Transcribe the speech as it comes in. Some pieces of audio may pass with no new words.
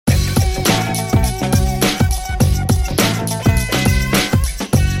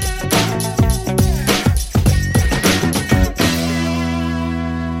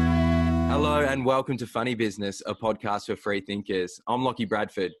welcome to Funny Business, a podcast for free thinkers. I'm Lockie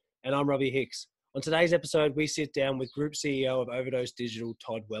Bradford. And I'm Robbie Hicks. On today's episode, we sit down with Group CEO of Overdose Digital,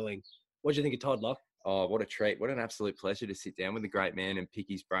 Todd Welling. What do you think of Todd, Lock? Oh, what a treat. What an absolute pleasure to sit down with a great man and pick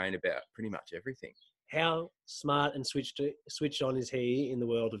his brain about pretty much everything. How smart and switched on is he in the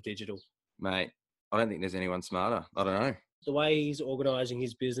world of digital? Mate, I don't think there's anyone smarter. I don't know. The way he's organising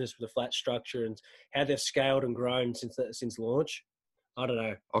his business with a flat structure and how they've scaled and grown since launch, I don't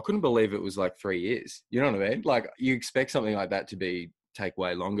know. I couldn't believe it was like 3 years. You know what I mean? Like, you expect something like that to take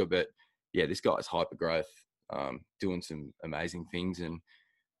way longer, but yeah, this guy's hyper growth, doing some amazing things. And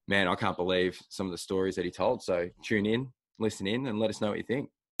man, I can't believe some of the stories that he told. So tune in, listen in, and let us know what you think.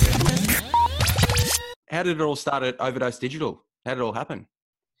 How did it all start at Overdose Digital? How did it all happen?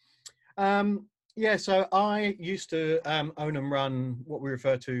 So I used to own and run what we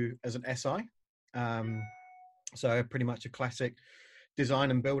refer to as an SI. So pretty much a classic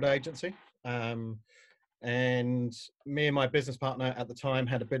design and build agency. And me and my business partner at the time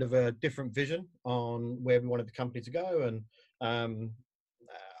had a bit of a different vision on where we wanted the company to go. And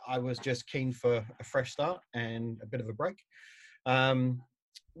I was just keen for a fresh start and a bit of a break.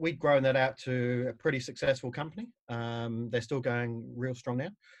 We'd grown that out to a pretty successful company. They're still going real strong now.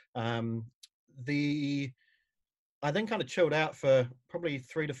 I then kind of chilled out for probably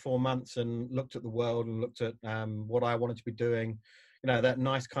 3 to 4 months and looked at the world and looked at what I wanted to be doing. You know, that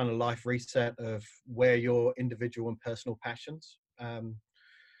nice kind of life reset of where your individual and personal passions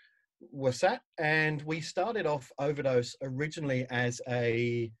were sat. And we started off Overdose originally as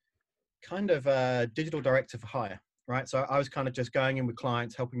a kind of a digital director for hire, right? So I was kind of just going in with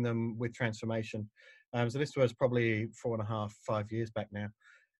clients, helping them with transformation. So this was probably 4.5, 5 years back now.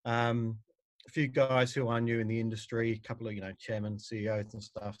 A few guys who I knew in the industry, a couple of, chairmen, CEOs and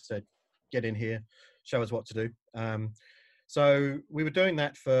stuff said, get in here, show us what to do. So we were doing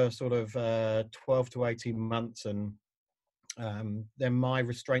that for sort of 12 to 18 months. And then my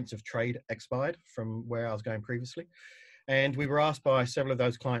restraints of trade expired from where I was going previously. And we were asked by several of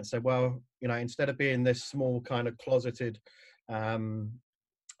those clients, said, well, instead of being this small kind of closeted,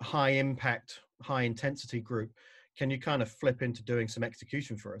 high impact, high intensity group, can you kind of flip into doing some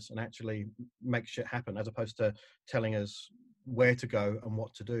execution for us and actually make shit happen as opposed to telling us where to go and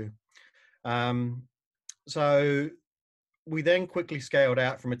what to do? So we then quickly scaled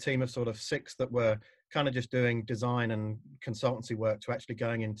out from a team of sort of 6 that were kind of just doing design and consultancy work to actually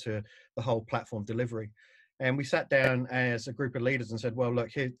going into the whole platform delivery. And we sat down as a group of leaders and said, well, look,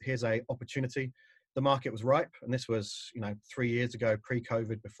 here's a opportunity. The market was ripe. And this was, 3 years ago,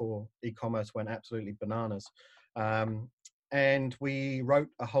 pre-COVID, before e-commerce went absolutely bananas. And we wrote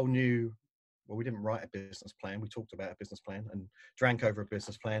a whole new, well, we didn't write a business plan. We talked about a business plan and drank over a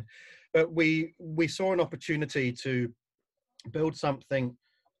business plan. But we saw an opportunity to build something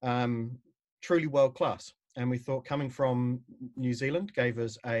truly world-class. And we thought coming from New Zealand gave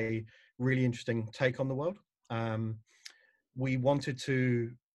us a really interesting take on the world. We wanted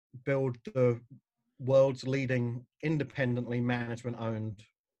to build the world's leading independently management-owned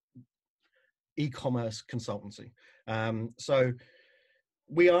e-commerce consultancy. So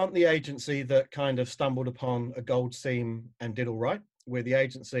we aren't the agency that kind of stumbled upon a gold seam and did all right. We're the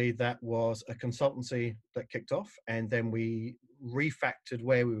agency that was a consultancy that kicked off, and then we refactored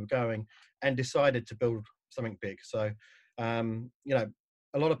where we were going and decided to build something big. So, a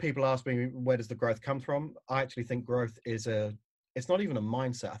lot of people ask me, where does the growth come from? I actually think growth is it's not even a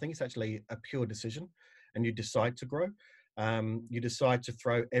mindset. I think it's actually a pure decision, and you decide to grow. You decide to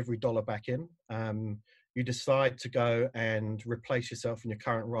throw every dollar back in. You decide to go and replace yourself in your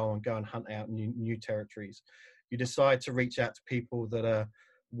current role and go and hunt out new territories. You decide to reach out to people that are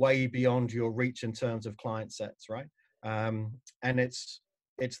way beyond your reach in terms of client sets, right? And it's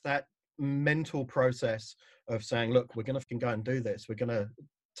that mental process of saying, look, we're going to go and do this. We're going to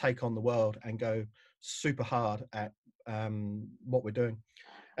take on the world and go super hard at what we're doing.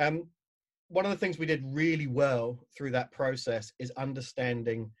 One of the things we did really well through that process is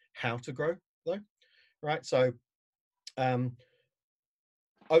understanding how to grow, though, right? So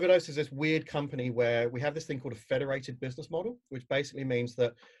Overdose is this weird company where we have this thing called a federated business model, which basically means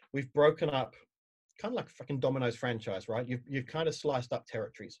that we've broken up kind of like a fucking Domino's franchise, right? You've kind of sliced up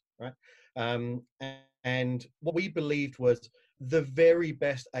territories, right? And what we believed was the very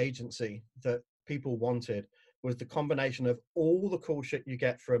best agency that people wanted was the combination of all the cool shit you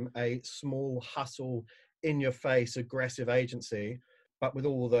get from a small hustle, in-your-face, aggressive agency, but with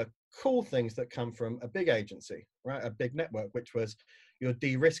all the cool things that come from a big agency, right? A big network, which was you're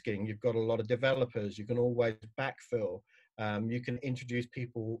de-risking, you've got a lot of developers, you can always backfill, You can introduce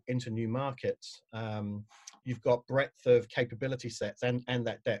people into new markets. You've got breadth of capability sets and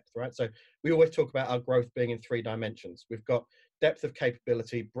that depth, right? So we always talk about our growth being in 3 dimensions. We've got depth of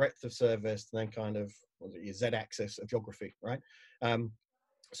capability, breadth of service, and then kind of your Z-axis of geography, right?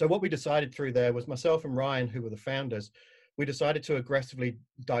 So what we decided through there was myself and Ryan, who were the founders, we decided to aggressively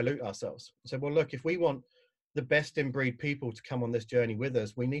dilute ourselves. So, well, look, if we want the best in breed people to come on this journey with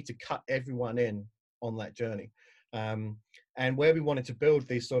us, we need to cut everyone in on that journey. And where we wanted to build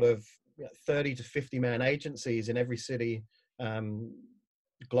these sort of 30 to 50 man agencies in every city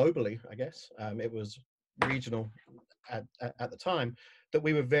globally, I guess, it was regional at the time, that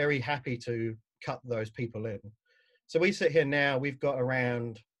we were very happy to cut those people in. So we sit here now, we've got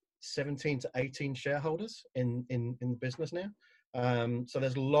around 17 to 18 shareholders in the business now. So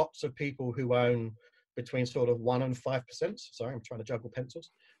there's lots of people who own between sort of 1% and 5%. Sorry, I'm trying to juggle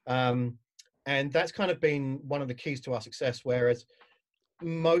pencils. And that's kind of been one of the keys to our success, whereas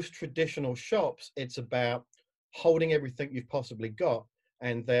most traditional shops, it's about holding everything you've possibly got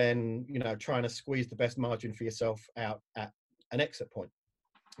and then, you know, trying to squeeze the best margin for yourself out at an exit point.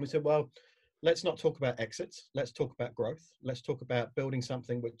 We said, well, let's not talk about exits. Let's talk about growth. Let's talk about building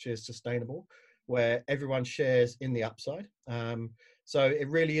something which is sustainable, where everyone shares in the upside. So it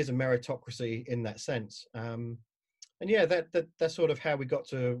really is a meritocracy in that sense. And yeah, that's sort of how we got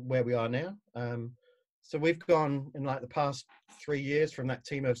to where we are now. So we've gone in like the past 3 years from that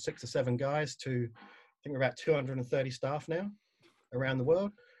team of 6 or 7 guys to, I think we're about 230 staff now around the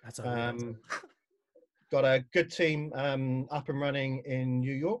world. That's amazing. Got a good team up and running in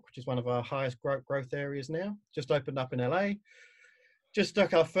New York, which is one of our highest growth areas now. Just opened up in LA. Just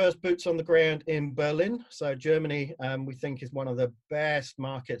stuck our first boots on the ground in Berlin. So Germany, we think, is one of the best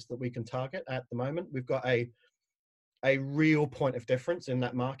markets that we can target at the moment. We've got a real point of difference in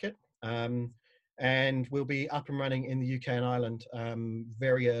that market. And we'll be up and running in the UK and Ireland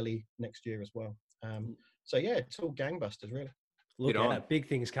very early next year as well. So yeah, it's all gangbusters, really. Look at it, big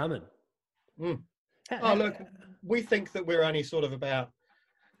things coming. Oh, look, we think that we're only sort of about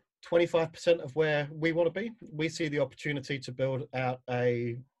 25% of where we want to be. We see the opportunity to build out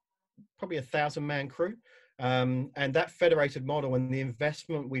probably 1,000-man crew. And that federated model and the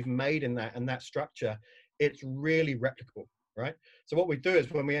investment we've made in that and that structure, it's really replicable, right? So what we do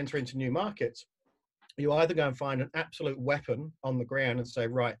is when we enter into new markets, you either go and find an absolute weapon on the ground and say,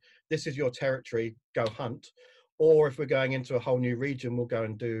 right, this is your territory, go hunt. Or if we're going into a whole new region, we'll go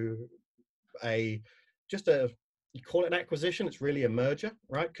and do you call it an acquisition, it's really a merger,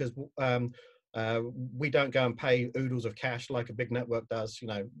 right? Because we don't go and pay oodles of cash like a big network does. You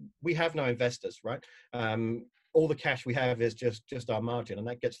know, we have no investors, right? All the cash we have is just our margin, and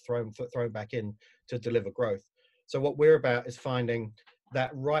that gets thrown back in to deliver growth. So what we're about is finding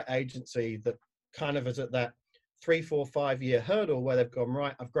that right agency that kind of is at that 3, 4, 5 year hurdle where they've gone,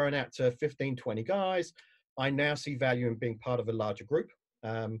 right, I've grown out to 15, 20 guys. I now see value in being part of a larger group.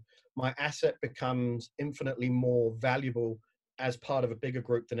 My asset becomes infinitely more valuable as part of a bigger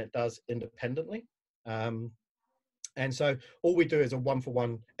group than it does independently. And so all we do is a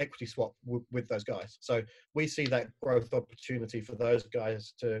 1-for-1 equity swap with those guys. So we see that growth opportunity for those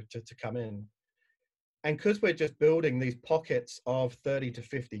guys to come in. And because we're just building these pockets of 30 to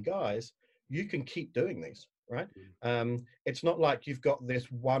 50 guys, you can keep doing these, right? It's not like you've got this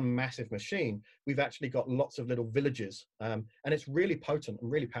one massive machine. We've actually got lots of little villages, and it's really potent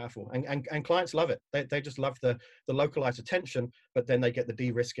and really powerful. And clients love it. They just love the localized attention, but then they get the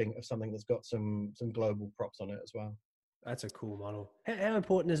de-risking of something that's got some global props on it as well. That's a cool model. How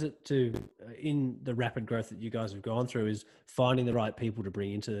important is it to, in the rapid growth that you guys have gone through, is finding the right people to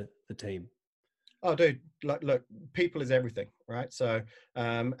bring into the team? Oh, dude, look, people is everything, right? So,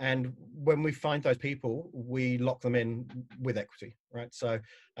 and when we find those people, we lock them in with equity, right? So,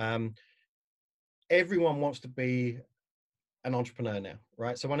 everyone wants to be an entrepreneur now,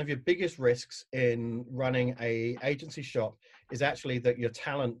 right? So one of your biggest risks in running a agency shop is actually that your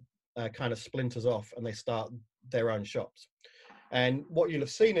talent kind of splinters off and they start their own shops. And what you'll have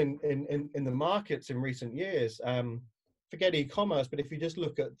seen in the markets in recent years, forget e-commerce, but if you just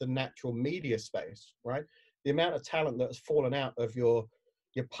look at the natural media space, right? The amount of talent that has fallen out of your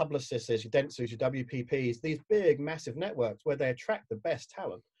Publicis, your Dentsus, your WPPs, these big, massive networks where they attract the best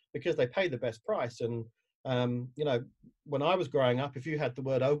talent because they pay the best price. And, you know, when I was growing up, if you had the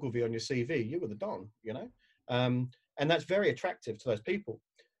word Ogilvy on your CV, you were the Don, you know? And that's very attractive to those people.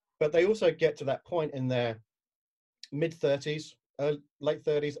 But they also get to that point in their mid-30s, late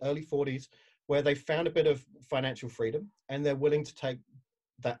 30s, early 40s, where they found a bit of financial freedom and they're willing to take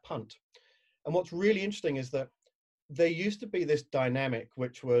that punt. And what's really interesting is that there used to be this dynamic,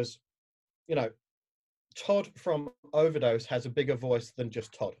 which was, you know, Todd from Overdose has a bigger voice than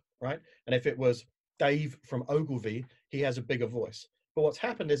just Todd, right? And if it was Dave from Ogilvy, he has a bigger voice. But what's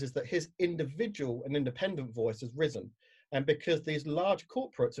happened is that his individual and independent voice has risen. And because these large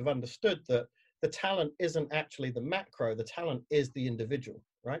corporates have understood that the talent isn't actually the macro, the talent is the individual,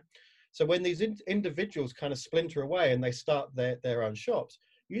 right? So when these individuals kind of splinter away and they start their own shops,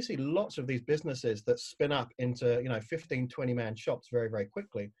 you see lots of these businesses that spin up into, 15, 20-man shops very, very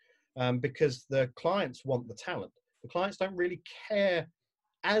quickly, because the clients want the talent. The clients don't really care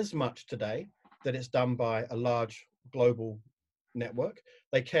as much today that it's done by a large global network.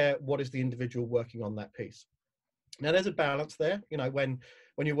 They care what is the individual working on that piece. Now there's a balance there.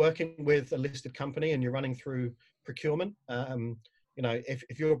 When you're working with a listed company and you're running through procurement,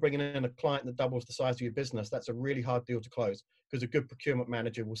 if you're bringing in a client that doubles the size of your business, that's a really hard deal to close, because a good procurement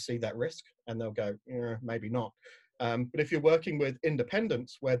manager will see that risk and they'll go, maybe not. But if you're working with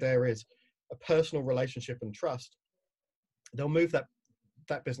independents where there is a personal relationship and trust, they'll move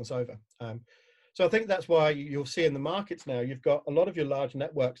that business over. So I think that's why you'll see in the markets now, you've got a lot of your large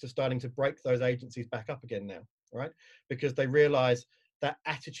networks are starting to break those agencies back up again now, right? Because they realize that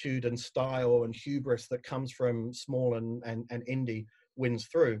attitude and style and hubris that comes from small and indie wins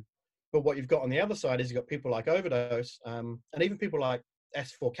through. But what you've got on the other side is you've got people like Overdose, and even people like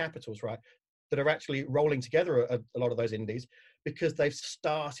S4 Capitals, right, that are actually rolling together a lot of those indies because they've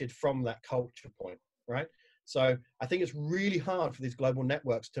started from that culture point, right? So I think it's really hard for these global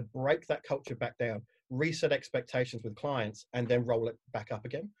networks to break that culture back down, reset expectations with clients, and then roll it back up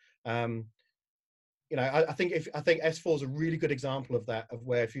again. I think S4 is a really good example of that, of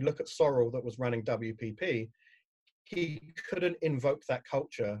where if you look at Sorrell that was running WPP, he couldn't invoke that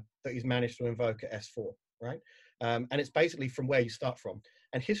culture that he's managed to invoke at S4, right? And it's basically from where you start from.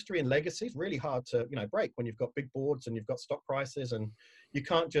 And history and legacy is really hard to, break when you've got big boards and you've got stock prices, and you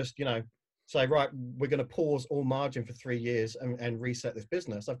can't just, say, right, we're going to pause all margin for 3 years and reset this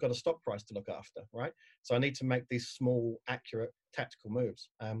business. I've got a stock price to look after, right? So I need to make these small, accurate, tactical moves.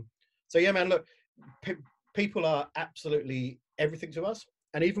 So yeah, man, look, people are absolutely everything to us.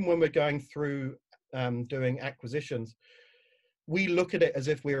 And even when we're going through doing acquisitions, we look at it as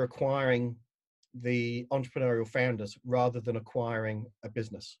if we're acquiring the entrepreneurial founders rather than acquiring a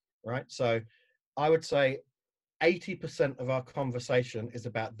business, right? So I would say 80% of our conversation is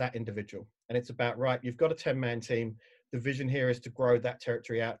about that individual. And it's about, right, you've got a 10-man team. The vision here is to grow that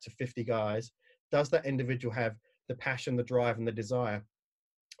territory out to 50 guys. Does that individual have the passion, the drive, and the desire?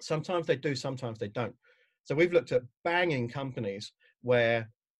 Sometimes they do, sometimes they don't. So we've looked at banging companies where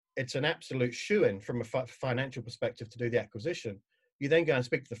it's an absolute shoo-in from a financial perspective to do the acquisition. You then go and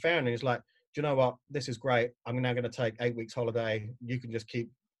speak to the founder and he's like, do you know what? This is great. I'm now going to take 8 weeks holiday. You can just keep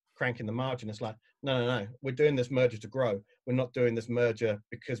cranking the margin. It's like, no. We're doing this merger to grow. We're not doing this merger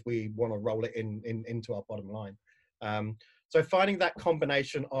because we want to roll it into our bottom line. So finding that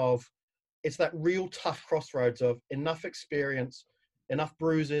combination of, it's that real tough crossroads of enough experience, enough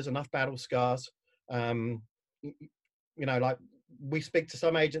bruises, enough battle scars. Like we speak to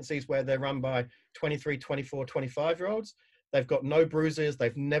some agencies where they're run by 23, 24, 25-year-olds. They've got no bruises.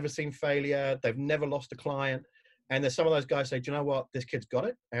 They've never seen failure. They've never lost a client. And there's some of those guys say, do you know what? This kid's got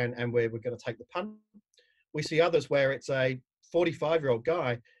it. And we're going to take the punt. We see others where it's a 45-year-old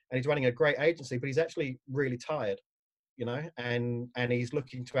guy and he's running a great agency, but he's actually really tired, and he's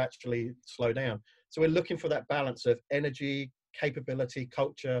looking to actually slow down. So we're looking for that balance of energy, capability,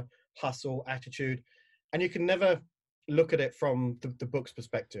 culture, hustle, attitude. And you can never look at it from the book's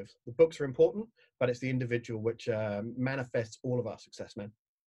perspective. The books are important, but it's the individual which manifests all of our success, man.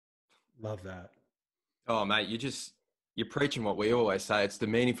 Love that. Oh, mate, you're preaching what we always say. It's the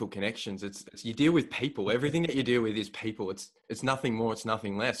meaningful connections. It's you deal with people. Everything that you deal with is people. It's nothing more. It's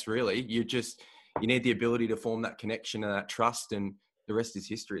nothing less, really. You need the ability to form that connection and that trust, and the rest is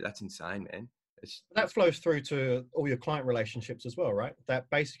history. That's insane, man. That flows through to all your client relationships as well, right? That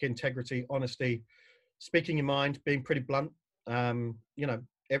basic integrity, honesty, speaking your mind, being pretty blunt.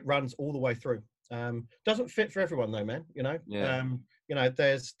 It runs all the way through. Doesn't fit for everyone though, man. Yeah.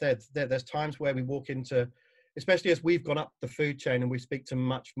 There's times where we walk into, especially as we've gone up the food chain and we speak to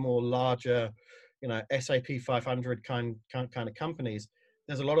much more larger, SAP 500 kind of companies.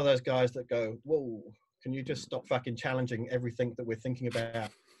 There's a lot of those guys that go, whoa, can you just stop fucking challenging everything that we're thinking about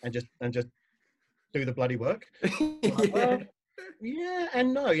and just do the bloody work? Yeah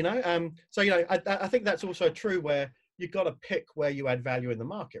and no, so I think that's also true where you've got to pick where you add value in the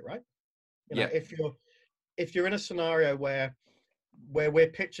market, right? If you're in a scenario where we're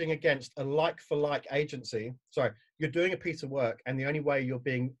pitching against a like-for-like agency, sorry, you're doing a piece of work and the only way you're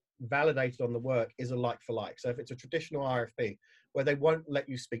being validated on the work is a like-for-like. So if it's a traditional RFP, where they won't let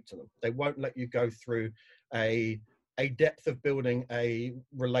you speak to them. They won't let you go through a depth of building a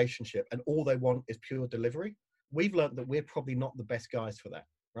relationship, and all they want is pure delivery. We've learned that we're probably not the best guys for that,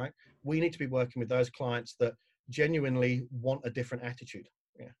 right? We need to be working with those clients that genuinely want a different attitude.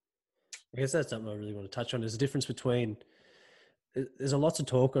 Yeah. I guess that's something I really want to touch on. There's a difference between, there's a lot of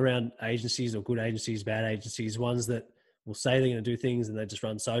talk around agencies or good agencies, bad agencies, ones that will say they're going to do things and they just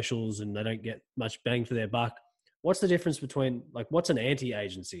run socials and they don't get much bang for their buck. What's the difference between, like, what's an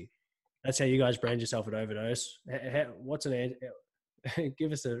anti-agency? That's how you guys brand yourself at Overdose. What's an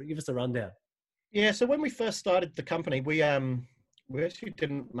give us a rundown. Yeah, so when we first started the company, we actually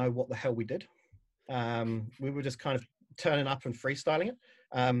didn't know what the hell we did. We were just kind of turning up and freestyling it.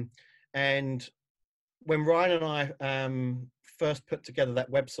 And when Ryan and I first put together that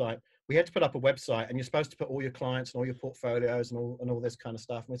website, we had to put up a website, and you're supposed to put all your clients and all your portfolios and all this kind of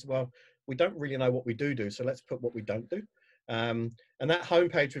stuff. And we said, well, we don't really know what we do, so let's put what we don't do. And that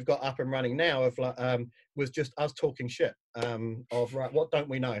homepage we've got up and running now was just us talking shit of, right, what don't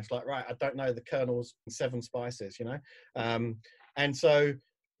we know? It's like, right, I don't know the Colonel's 7 spices, you know? And so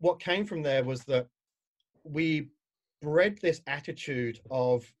what came from there was that we bred this attitude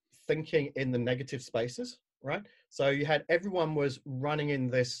of thinking in the negative spaces, right? So you had, everyone was running in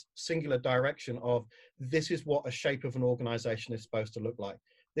this singular direction of, this is what a shape of an organization is supposed to look like.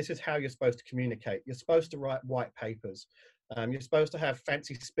 This is how you're supposed to communicate. You're supposed to write white papers. You're supposed to have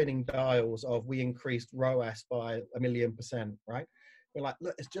fancy spinning dials of, we increased ROAS by 1,000,000%, right? We're like,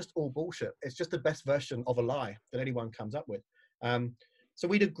 look, it's just all bullshit. It's just the best version of a lie that anyone comes up with. So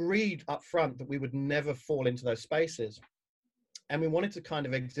we'd agreed up front that we would never fall into those spaces. And we wanted to kind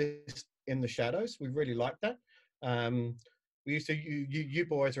of exist in the shadows. We really liked that. We used to, you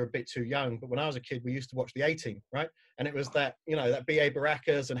boys are a bit too young, but when I was a kid, we used to watch the A-Team, right? And it was that, you know, that B.A.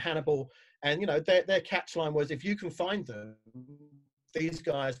 Baracus and Hannibal. And, you know, their catch line was, if you can find them, these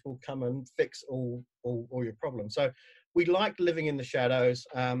guys will come and fix all your problems. So we liked living in the shadows.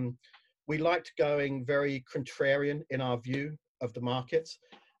 We liked going very contrarian in our view of the markets.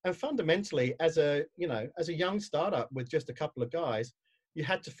 And fundamentally, as a young startup with just a couple of guys, you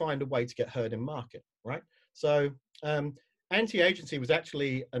had to find a way to get heard in market, right? So anti-agency was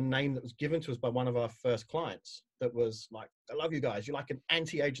actually a name that was given to us by one of our first clients that was like, I love you guys. You're like an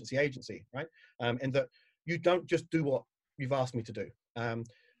anti-agency agency, right? And that you don't just do what you've asked me to do.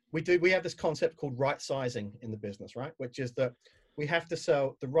 We have this concept called right sizing in the business, right? Which is that we have to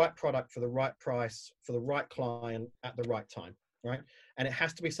sell the right product for the right price, for the right client at the right time, right? And it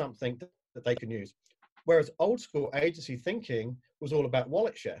has to be something that they can use. Whereas old school agency thinking was all about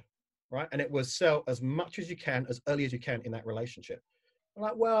wallet share, right? And it was sell as much as you can, as early as you can in that relationship. I'm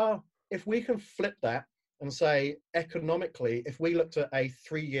like, well, if we can flip that and say, economically, if we looked at a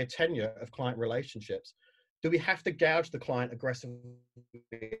 3-year tenure of client relationships, do we have to gouge the client aggressively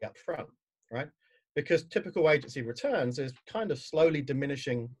up front, right? Because typical agency returns is kind of slowly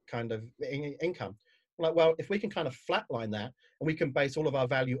diminishing kind of income. I'm like, well, if we can kind of flatline that, and we can base all of our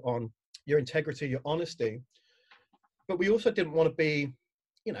value on your integrity, your honesty, but we also didn't want to be,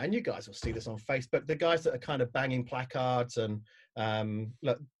 you know, and you guys will see this on Facebook, the guys that are kind of banging placards and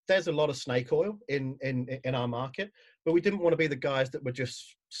look, there's a lot of snake oil in our market, but we didn't want to be the guys that were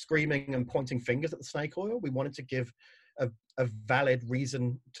just screaming and pointing fingers at the snake oil. We wanted to give a valid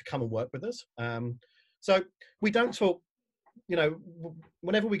reason to come and work with us. So we don't talk, you know,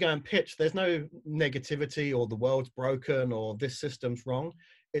 whenever we go and pitch, there's no negativity or the world's broken or this system's wrong.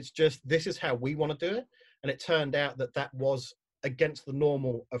 It's just, this is how we want to do it. And it turned out that that was against the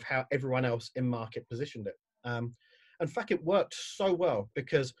normal of how everyone else in market positioned it. In fact, it worked so well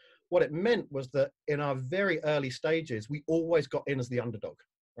because what it meant was that in our very early stages, we always got in as the underdog,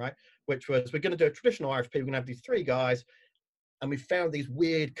 right? Which was, we're going to do a traditional RFP. We're going to have these 3 guys. And we found these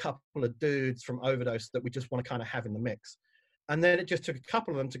weird couple of dudes from Overdose that we just want to kind of have in the mix. And then it just took a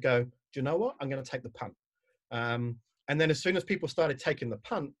couple of them to go, do you know what? I'm going to take the punt. And then as soon as people started taking the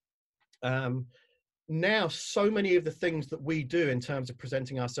punt, now so many of the things that we do in terms of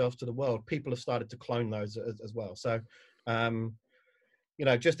presenting ourselves to the world, people have started to clone those as well. So, you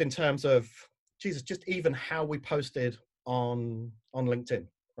know, just in terms of, Jesus, just even how we posted on LinkedIn,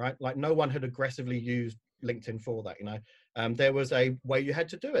 right? Like no one had aggressively used LinkedIn for that, you know. There was a way you had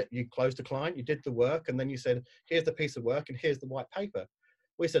to do it. You closed a client, you did the work, and then you said, here's the piece of work and here's the white paper.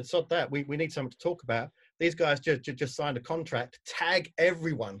 We said, sod that, we need something to talk about. These guys just signed a contract, tag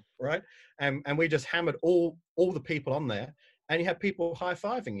everyone, right? And we just hammered all the people on there, and you had people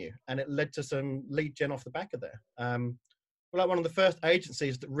high-fiving you, and it led to some lead gen off the back of there. We're like one of the first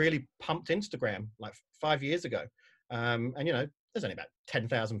agencies that really pumped Instagram like 5 years ago. And, you know, there's only about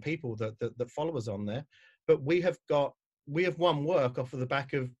 10,000 people that follow us on there, but we have got we have won work off of the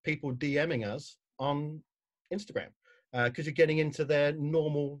back of people DMing us on Instagram, because you're getting into their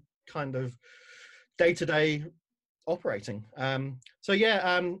normal kind of day-to-day operating. So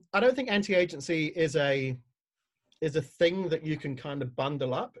yeah, I don't think anti-agency is a thing that you can kind of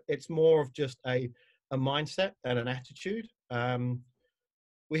bundle up. It's more of just a mindset and an attitude.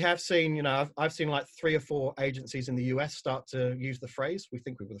 We have seen, you know, I've seen like 3 or 4 agencies in the US start to use the phrase. We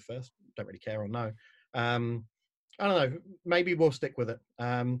think we were the first. Don't really care or no. I don't know. Maybe we'll stick with it.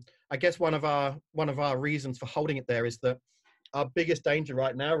 I guess one of our reasons for holding it there is that our biggest danger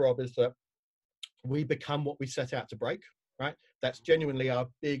right now, Rob, is that we become what we set out to break. Right. That's genuinely our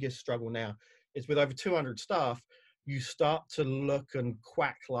biggest struggle now. Is with over 200 staff, you start to look and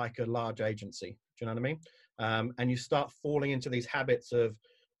quack like a large agency. Do you know what I mean? And you start falling into these habits of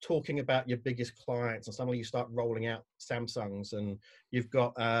talking about your biggest clients, and suddenly you start rolling out Samsungs, and you've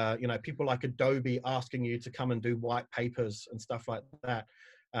got you know, people like Adobe asking you to come and do white papers and stuff like that,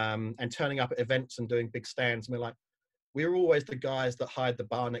 and turning up at events and doing big stands. And we're like, we were always the guys that hired the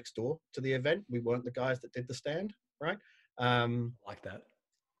bar next door to the event. We weren't the guys that did the stand, right? Like that.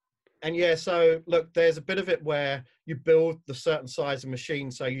 And yeah, so look, there's a bit of it where you build the certain size of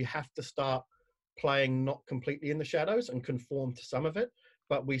machine, so you have to start playing not completely in the shadows and conform to some of it,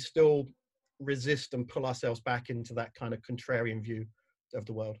 but we still resist and pull ourselves back into that kind of contrarian view of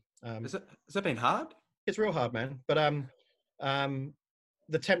the world. Has that been hard? It's real hard, man. But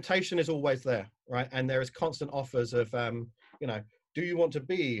the temptation is always there, right? And there is constant offers of, you know, do you want to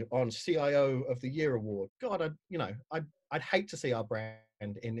be on CIO of the Year award? God, I'd hate to see our brand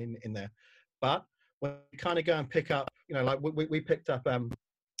in there. But when we kind of go and pick up, you know, like we picked up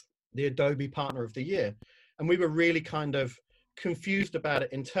the Adobe Partner of the Year, and we were really kind of confused about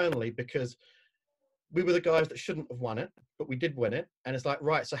it internally, because we were the guys that shouldn't have won it, but we did win it. And it's like,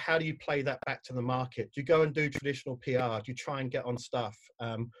 right, so how do you play that back to the market? Do you go and do traditional PR? Do you try and get on stuff?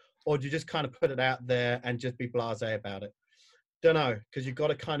 Or do you just kind of put it out there and just be blasé about it? Don't know, because you've got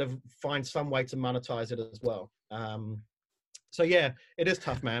to kind of find some way to monetize it as well. So yeah, it is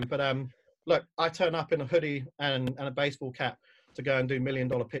tough, man. But look, I turn up in a hoodie and a baseball cap to go and do $1 million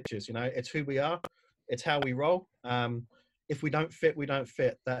pitches. You know, it's who we are. It's how we roll. If we don't fit, we don't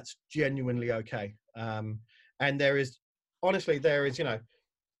fit. That's genuinely okay. And there is, you know,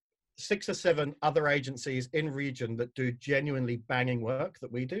 6 or 7 other agencies in region that do genuinely banging work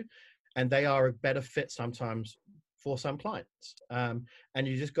that we do. And they are a better fit sometimes for some clients. And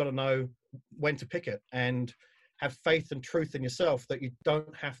you just got to know when to pick it and have faith and truth in yourself that you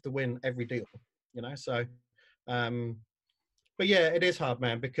don't have to win every deal, you know? So, but yeah, it is hard,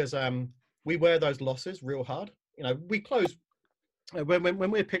 man, because we wear those losses real hard. You know, we close, when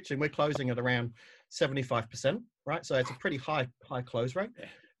we're pitching, we're closing at around 75%, right? So it's a pretty high close rate.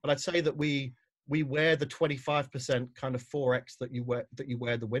 But I'd say that we wear the 25% kind of 4x that you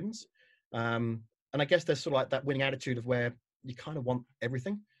wear the wins. And I guess there's sort of like that winning attitude of where you kind of want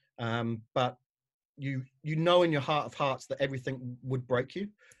everything. But you know in your heart of hearts that everything would break you.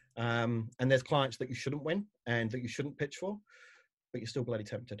 And there's clients that you shouldn't win and that you shouldn't pitch for, but you're still bloody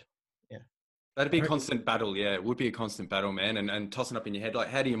tempted. Yeah. That'd be a constant battle. Yeah, it would be a constant battle, man. And tossing up in your head, like,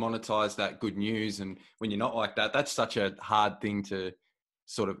 how do you monetize that good news? And when you're not like that, that's such a hard thing to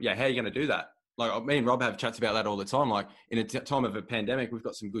sort of, yeah, how are you going to do that? Like, me and Rob have chats about that all the time. Like, in a time of a pandemic, we've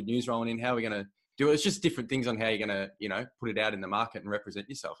got some good news rolling in. How are we going to do it? It's just different things on how you're going to, you know, put it out in the market and represent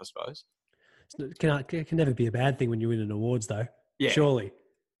yourself, I suppose. It can never be a bad thing when you win an awards, though. Yeah. Surely.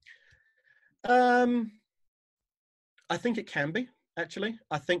 I think it can be, actually.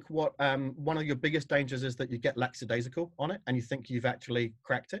 I think what one of your biggest dangers is that you get lackadaisical on it and you think you've actually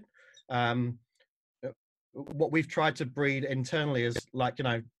cracked it. What we've tried to breed internally is, like, you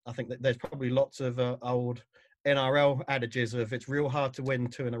know, I think that there's probably lots of old NRL adages of it's real hard to win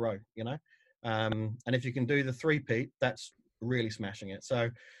 2 in a row, you know? And if you can do the 3-peat, that's really smashing it. So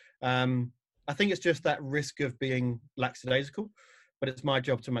I think it's just that risk of being lackadaisical, but it's my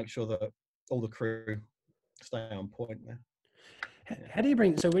job to make sure that all the crew stay on point there. How do you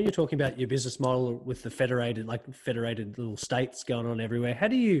bring, so when you're talking about your business model with the federated little states going on everywhere, how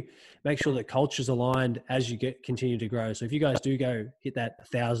do you make sure that culture's aligned as you continue to grow? So if you guys do go hit that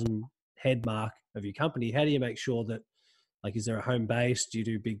 1,000 head mark of your company, how do you make sure that, like, is there a home base? Do you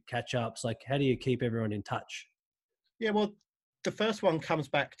do big catch ups? Like, how do you keep everyone in touch? Yeah, well, the first one comes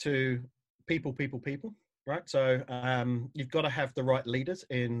back to people, right? So you've got to have the right leaders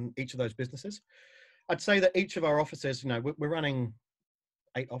in each of those businesses. I'd say that each of our offices, you know, we're running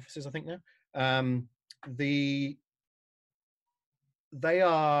 8 offices, I think now. They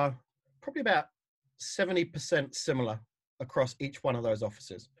are probably about 70% similar across each one of those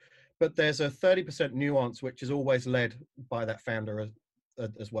offices. but there's a 30% nuance which is always led by that founder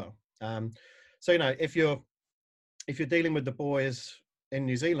as well. So, you know, if you're dealing with the boys in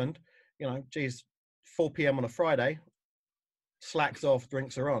New Zealand, you know, geez, 4 p.m. on a Friday, slacks off,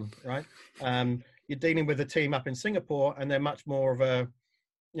 drinks are on, right? You're dealing with a team up in Singapore, and they're much more of a,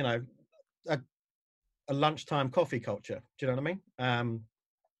 you know, a lunchtime coffee culture. Do you know what I mean?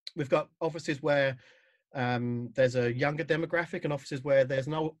 We've got offices where there's a younger demographic and offices where there's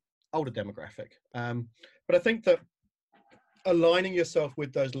no older demographic. But I think that aligning yourself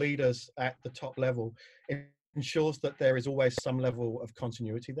with those leaders at the top level ensures that there is always some level of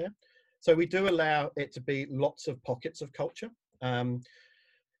continuity there. So we do allow it to be lots of pockets of culture.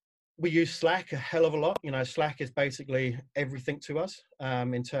 We use Slack a hell of a lot. You know, Slack is basically everything to us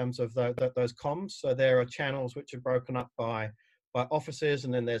in terms of those comms. So there are channels which are broken up by offices,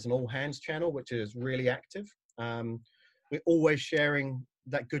 and then there's an all hands channel, which is really active. We're always sharing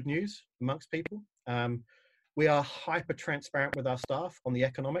that good news amongst people. We are hyper transparent with our staff on the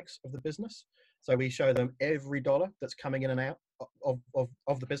economics of the business. So we show them every dollar that's coming in and out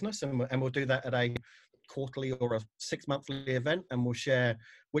of the business. And we'll do that at a quarterly or a 6-monthly event. And we'll share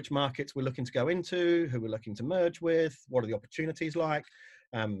which markets we're looking to go into, who we're looking to merge with, what are the opportunities like,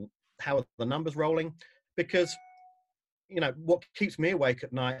 how are the numbers rolling. Because, you know, what keeps me awake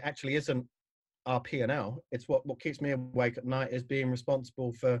at night actually isn't our P&L. It's what keeps me awake at night is being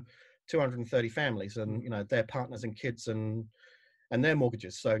responsible for 230 families and, you know, their partners and kids and their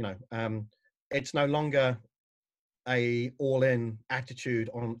mortgages. So, you know, it's no longer a all-in attitude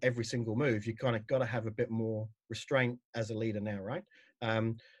on every single move. You kind of got to have a bit more restraint as a leader now, right?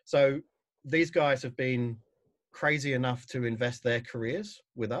 So these guys have been crazy enough to invest their careers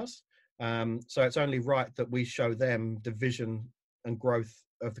with us. So it's only right that we show them the vision and growth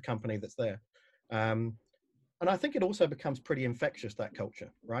of the company that's there. And I think it also becomes pretty infectious, that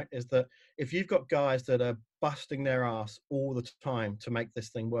culture, right? Is that if you've got guys that are busting their ass all the time to make this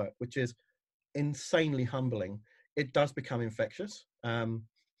thing work, which is insanely humbling, it does become infectious. And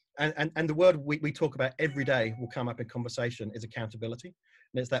the word we talk about every day will come up in conversation is accountability.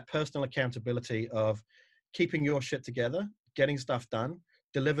 And it's that personal accountability of keeping your shit together, getting stuff done,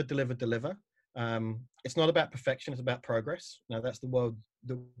 deliver. It's not about perfection, it's about progress. Now that's the world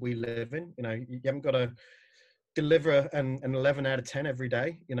that we live in. You know, you haven't got to deliver an 11 out of 10 every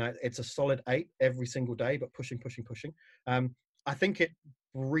day. You know, it's a solid 8 every single day, but pushing. I think it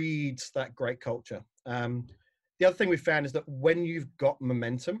breeds that great culture. The other thing we found is that when you've got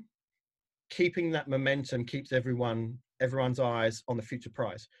momentum, keeping that momentum keeps everyone's eyes on the future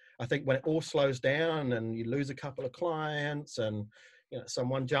prize. I think when it all slows down and you lose a couple of clients and, you know,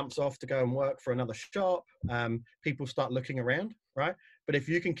 someone jumps off to go and work for another shop, people start looking around, right? But if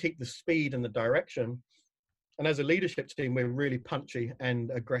you can keep the speed and the direction, and as a leadership team, we're really punchy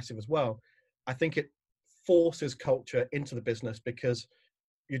and aggressive as well, I think it forces culture into the business because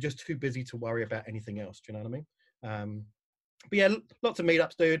you're just too busy to worry about anything else. Do you know what I mean? But yeah, lots of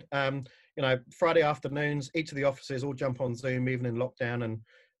meetups, dude. You know, Friday afternoons, each of the offices all jump on Zoom, even in lockdown, and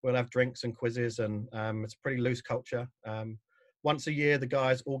we'll have drinks and quizzes, and it's a pretty loose culture. Once a year, the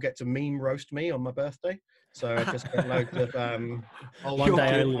guys all get to meme roast me on my birthday. So I just get loads of one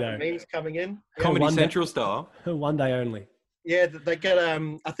day only, though. memes coming in. Comedy Central style. One day only. Yeah, they get.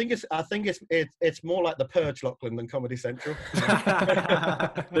 I think it's more like the Purge, Lachlan, than Comedy Central.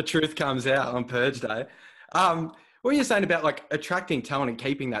 The truth comes out on Purge Day. What you're saying about like attracting talent and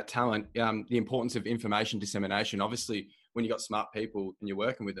keeping that talent, the importance of information dissemination. Obviously, when you've got smart people and you're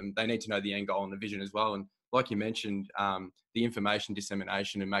working with them, they need to know the end goal and the vision as well. And like you mentioned, the information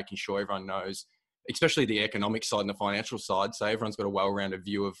dissemination and making sure everyone knows, especially the economic side and the financial side, so everyone's got a well-rounded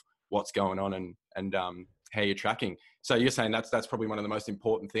view of what's going on and how you're tracking. So you're saying that's probably one of the most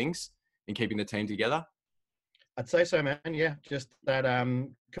important things in keeping the team together? I'd say so, man. Yeah, just that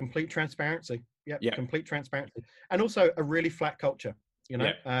complete transparency. Yeah, complete transparency. And also a really flat culture, you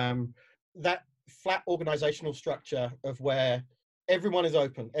know, that flat organizational structure of where everyone is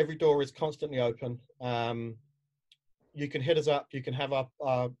open. Every door is constantly open. You can hit us up. You can have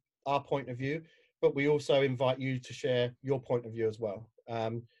our point of view, but we also invite you to share your point of view as well.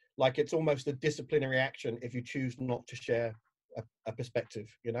 Like it's almost a disciplinary action if you choose not to share a perspective,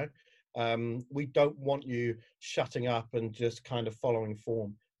 you know. We don't want you shutting up and just kind of following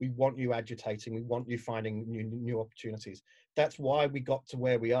form. We want you agitating. We want you finding new opportunities. That's why we got to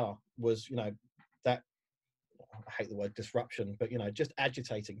where we are, was, you know, that, I hate the word disruption, but, you know, just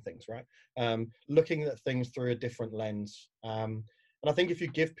agitating things, right? Looking at things through a different lens. And I think if you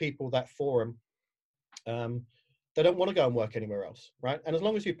give people that forum, they don't want to go and work anywhere else, right? And as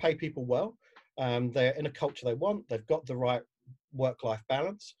long as you pay people well, they're in a culture they want, they've got the right work-life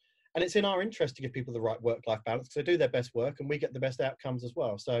balance, and it's in our interest to give people the right work-life balance because they do their best work and we get the best outcomes as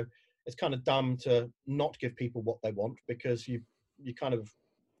well. So it's kind of dumb to not give people what they want because you kind of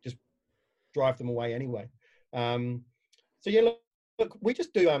just drive them away anyway. So yeah, look, we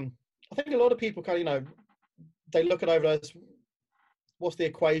just do. I think a lot of people kind of, they look at over as, what's the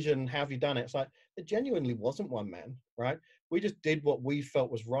equation? How have you done it? It's like, it genuinely wasn't one, man, right? We just did what we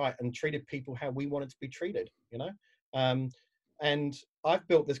felt was right and treated people how we wanted to be treated, and I've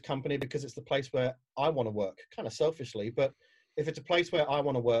built this company because it's the place where I want to work, kind of selfishly, but if it's a place where I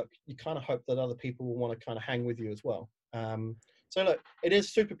want to work, you kind of hope that other people will want to kind of hang with you as well. So look, it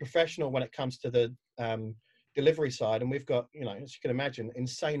is super professional when it comes to the delivery side, and we've got, as you can imagine,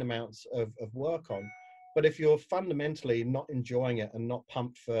 insane amounts of work on. But if you're fundamentally not enjoying it and not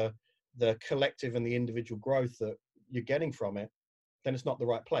pumped for the collective and the individual growth that you're getting from it, then it's not the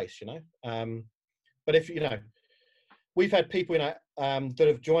right place, But if, we've had people, that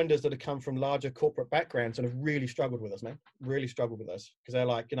have joined us that have come from larger corporate backgrounds and have really struggled with us, man, really struggled with us because they're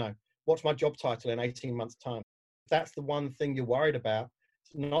like, what's my job title in 18 months' time? If that's the one thing you're worried about,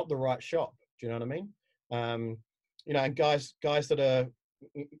 it's not the right shop. Do you know what I mean? And guys that are,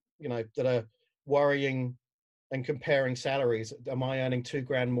 that are worrying and comparing salaries. Am I earning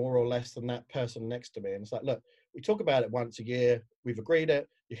 $2,000 more or less than that person next to me? And it's like, look, we talk about it once a year. We've agreed it.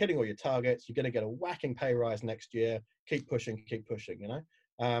 You're hitting all your targets. You're going to get a whacking pay rise next year. Keep pushing,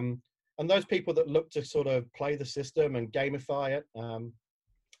 and those people that look to sort of play the system and gamify it. And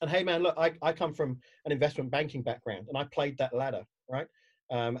hey, man, look, I come from an investment banking background and I played that ladder, right?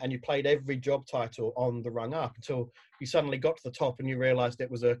 And you played every job title on the rung up until you suddenly got to the top and you realized it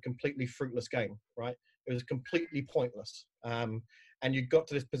was a completely fruitless game, right? It was completely pointless. And you got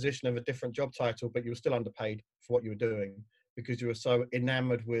to this position of a different job title, but you were still underpaid for what you were doing because you were so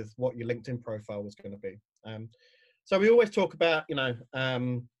enamored with what your LinkedIn profile was going to be. So we always talk about,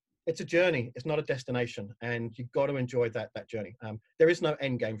 it's a journey. It's not a destination, and you've got to enjoy that journey. There is no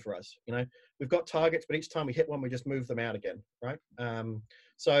end game for us. We've got targets, but each time we hit one, we just move them out again, right?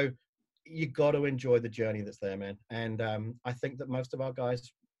 So you got to enjoy the journey that's there, man. And I think that most of our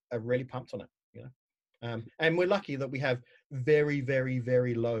guys are really pumped on it. And we're lucky that we have very, very,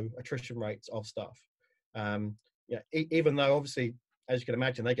 very low attrition rates of staff. Even though obviously, as you can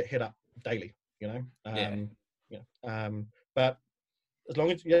imagine, they get hit up daily. But as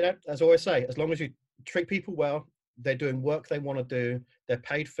long as, as I always say, as long as you treat people well, they're doing work they want to do, they're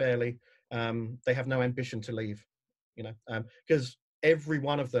paid fairly, they have no ambition to leave, because every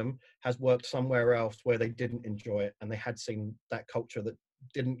one of them has worked somewhere else where they didn't enjoy it and they had seen that culture that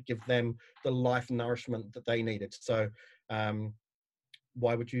didn't give them the life nourishment that they needed. So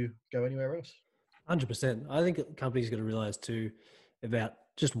why would you go anywhere else? 100%. I think companies got to realize too about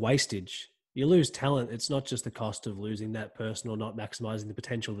just wastage. You lose talent. It's not just the cost of losing that person or not maximizing the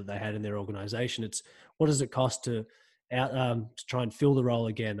potential that they had in their organization. It's what does it cost to try and fill the role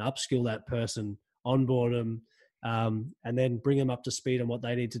again, upskill that person, onboard them, and then bring them up to speed on what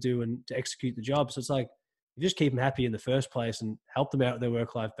they need to do and to execute the job. So it's like, you just keep them happy in the first place and help them out with their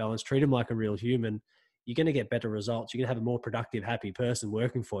work-life balance, treat them like a real human. You're going to get better results. You're going to have a more productive, happy person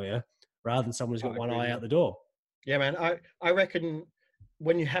working for you rather than someone who's got one eye out the door. Yeah, man. I reckon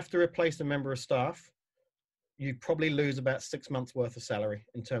when you have to replace a member of staff, you probably lose about 6 months worth of salary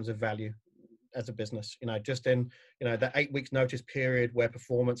in terms of value as a business, just in, the 8 weeks notice period where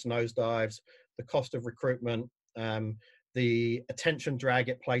performance nosedives, the cost of recruitment, the attention drag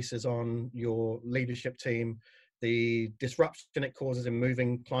it places on your leadership team, the disruption it causes in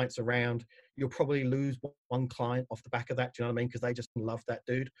moving clients around. You'll probably lose one client off the back of that. Do you know what I mean? Because they just love that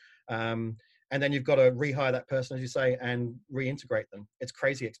dude. And then you've got to rehire that person, as you say, and reintegrate them. It's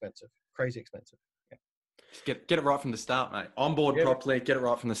crazy expensive. Yeah. Just get it right from the start, mate. Onboard properly, get it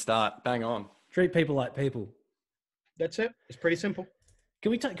right from the start. Bang on. Treat people like people. That's it. It's pretty simple.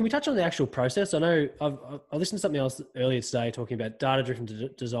 Can we touch on the actual process? I know I listened to something else earlier today talking about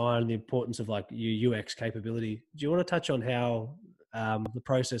data-driven design and the importance of like your UX capability. Do you want to touch on how the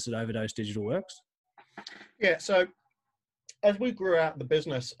process at Overdose Digital works? Yeah. So as we grew out the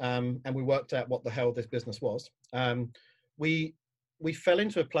business and we worked out what the hell this business was, we fell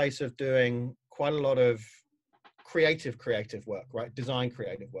into a place of doing quite a lot of creative work, right? Design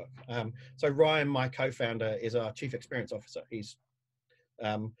creative work. So Ryan, my co-founder, is our chief experience officer. He's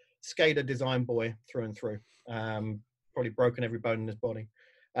skater design boy through and through, probably broken every bone in his body.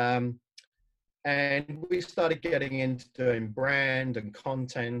 And we started getting into doing brand and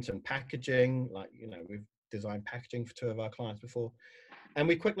content and packaging. Like, we've designed packaging for 2 of our clients before. And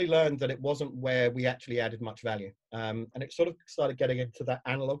we quickly learned that it wasn't where we actually added much value. And it sort of started getting into that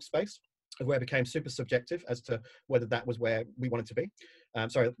analog space. where it became super subjective as to whether that was where we wanted to be.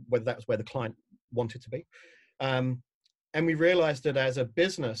 Whether that was where the client wanted to be. And we realized that as a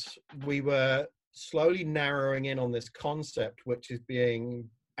business, we were slowly narrowing in on this concept, which is being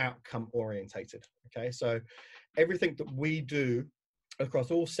outcome orientated. Okay, so everything that we do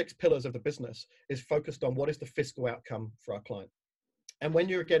across all 6 pillars of the business is focused on what is the fiscal outcome for our client. And when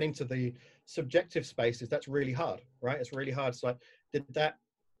you're getting to the subjective spaces, that's really hard, right? It's really hard. It's like, did that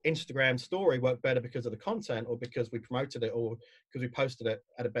Instagram story work better because of the content, or because we promoted it, or because we posted it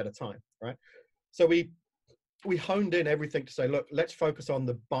at a better time, right? So we honed in everything to say, look, let's focus on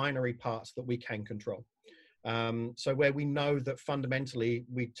the binary parts that we can control. So where we know that fundamentally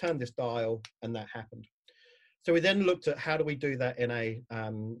we turned this dial and that happened. So we then looked at how do we do that in a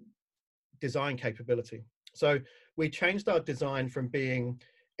design capability. So we changed our design from being,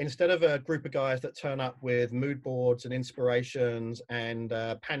 instead of a group of guys that turn up with mood boards and inspirations and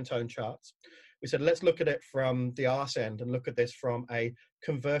Pantone charts, we said, let's look at it from the arse end and look at this from a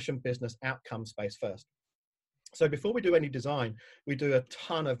conversion business outcome space first. So before we do any design, we do a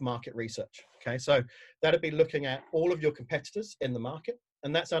ton of market research. Okay, so that'd be looking at all of your competitors in the market,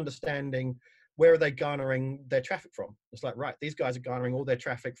 and that's understanding where are they garnering their traffic from. It's like, right, these guys are garnering all their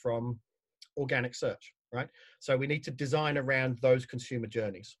traffic from organic search, right? So we need to design around those consumer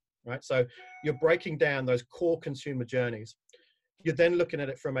journeys, right? So you're breaking down those core consumer journeys. You're then looking at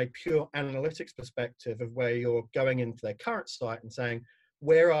it from a pure analytics perspective of where you're going into their current site and saying,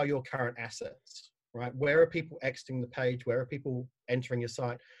 where are your current assets, right? Where are people exiting the page? Where are people entering your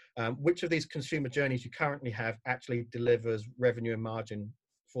site? Which of these consumer journeys you currently have actually delivers revenue and margin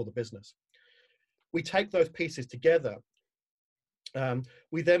for the business? We take those pieces together.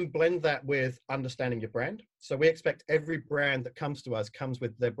 We then blend that with understanding your brand. So we expect every brand that comes to us comes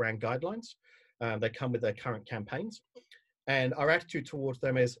with their brand guidelines. They come with their current campaigns. And our attitude towards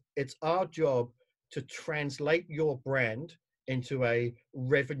them is, it's our job to translate your brand into a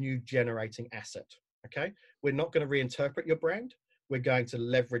revenue generating asset. Okay, we're not going to reinterpret your brand. We're going to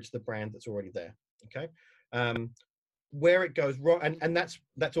leverage the brand that's already there. Okay, where it goes wrong, and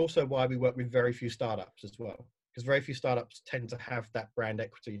that's also why we work with very few startups as well, because very few startups tend to have that brand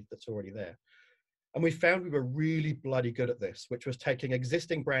equity that's already there. And we found we were really bloody good at this, which was taking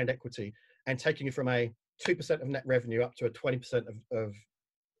existing brand equity and taking it from a 2% of net revenue up to a 20% of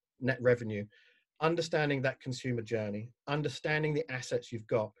net revenue, understanding that consumer journey, understanding the assets you've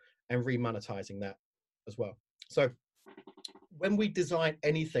got, and remonetizing that as well. So when we design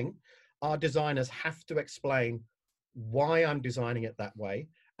anything, our designers have to explain why I'm designing it that way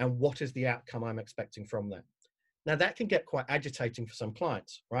and what is the outcome I'm expecting from that. Now that can get quite agitating for some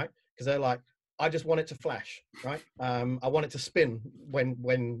clients, right? Because they're like, I just want it to flash, right? I want it to spin when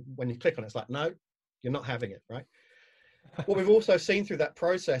you click on it. It's like, no, you're not having it, right? What we've also seen through that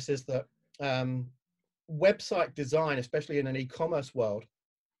process is that website design, especially in an e-commerce world,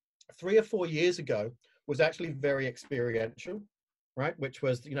 3 or 4 years ago was actually very experiential, right? Which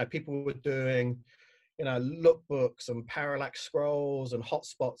was, people were doing, lookbooks and parallax scrolls and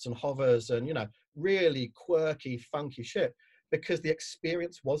hotspots and hovers and, really quirky, funky shit, because the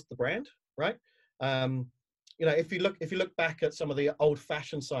experience was the brand, right? If you look back at some of the old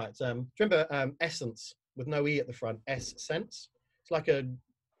fashioned sites, do you remember Essence with no E at the front, Essence? It's like a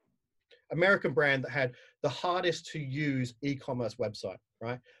American brand that had the hardest to use e-commerce website,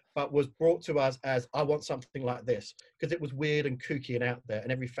 right? But was brought to us as, I want something like this, because it was weird and kooky and out there,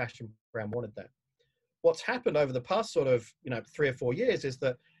 and every fashion brand wanted that. What's happened over the past sort of 3 or 4 years is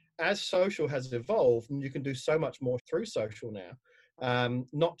that as social has evolved, and you can do so much more through social now,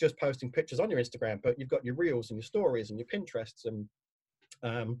 not just posting pictures on your Instagram, but you've got your reels and your stories and your Pinterests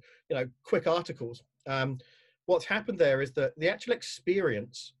and quick articles. What's happened there is that the actual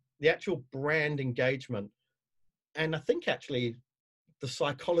experience, the actual brand engagement, and I think actually the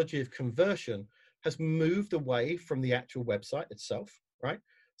psychology of conversion has moved away from the actual website itself, right?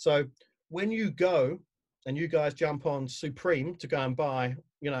 So when you go and you guys jump on Supreme to go and buy,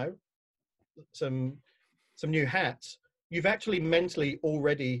 some new hats, you've actually mentally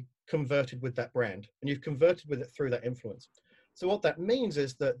already converted with that brand, and you've converted with it through that influence. So what that means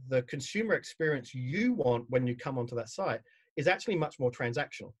is that the consumer experience you want when you come onto that site is actually much more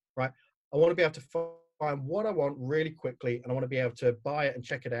transactional, right? I want to be able to find what I want really quickly, and I want to be able to buy it and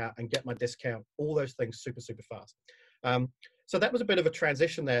check it out and get my discount, all those things super, super fast. So that was a bit of a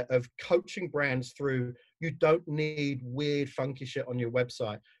transition there of coaching brands through, you don't need weird, funky shit on your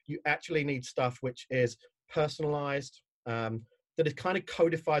website. You actually need stuff which is personalized, that is kind of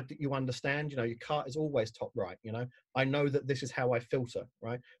codified, that you understand. Your cart is always top right. I know that this is how I filter,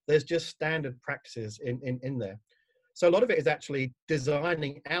 right? There's just standard practices in there. So a lot of it is actually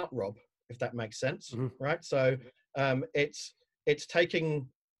designing out, Rob, if that makes sense, Mhm. right? So it's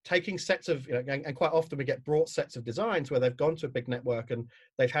taking sets of, and quite often we get brought sets of designs where they've gone to a big network and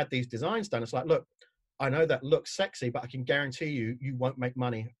they've had these designs done. It's like, look, I know that looks sexy, but I can guarantee you won't make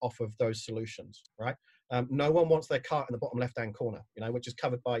money off of those solutions, right? No one wants their cart in the bottom left-hand corner, which is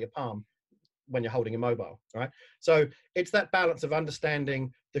covered by your palm when you're holding a mobile, right? So it's that balance of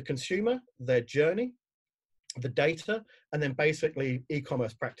understanding the consumer, their journey, the data, and then basically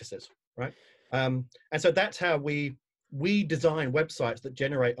e-commerce practices, right? And so that's how we design websites that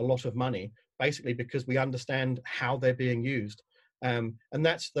generate a lot of money, basically because we understand how they're being used. And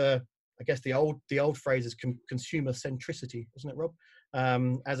that's I guess the old phrase is consumer centricity, isn't it, Rob?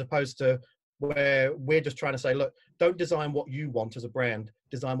 As opposed to where we're just trying to say, look, don't design what you want as a brand,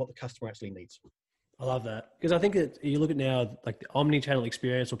 design what the customer actually needs. I love that, because I think that you look at now, like the omni-channel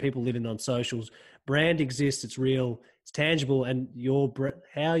experience or people living on socials, brand exists, it's real, it's tangible, and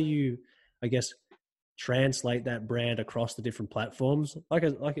how you, I guess, translate that brand across the different platforms. Like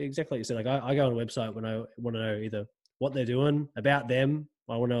exactly like you said, like I go on a website when I want to know either what they're doing, about them.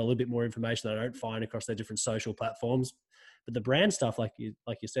 I want to know a little bit more information that I don't find across their different social platforms. But the brand stuff, like you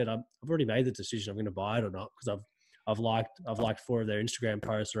said, I've already made the decision I'm going to buy it or not, because I've liked 4 of their Instagram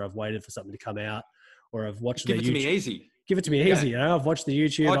posts, or I've waited for something to come out, or I've watched their YouTube. Give it to me easy. Give it to me easy. I've watched the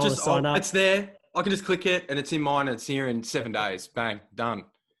YouTube. I want to sign up. It's there. I can just click it, and it's in mine. And it's here in 7 days. Bang, done.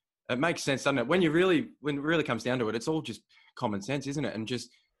 It makes sense, doesn't it? When it really comes down to it, it's all just common sense, isn't it? And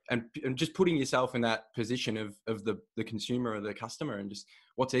just putting yourself in that position of the consumer or the customer, and just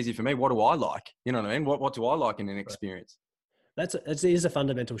what's easy for me. What do I like? You know what I mean? What do I like in an experience? It is a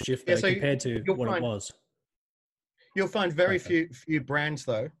fundamental shift though, compared to what it was. You'll find very few brands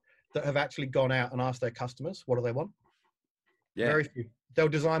though that have actually gone out and asked their customers what do they want. Yeah. Very few. They'll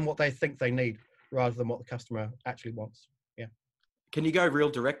design what they think they need rather than what the customer actually wants. Yeah. Can you go real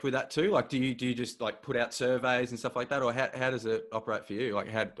direct with that too? Like, do you just like put out surveys and stuff like that, or how does it operate for you? Like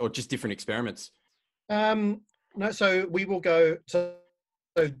or just different experiments? No, so we will go to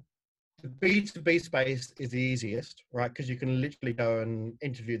the B2B space is the easiest, right? Because you can literally go and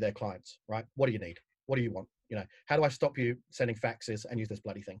interview their clients, right? What do you need? What do you want? How do I stop you sending faxes and use this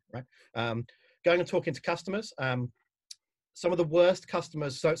bloody thing, right? Going and talking to customers. Some of the worst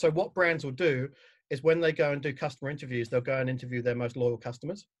customers. So what brands will do is when they go and do customer interviews, they'll go and interview their most loyal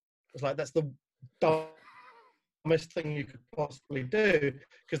customers. It's like, that's the dumbest thing you could possibly do,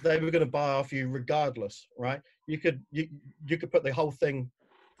 because they were going to buy off you regardless, right? You could put the whole thing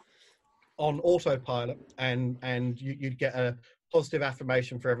on autopilot and you'd get a positive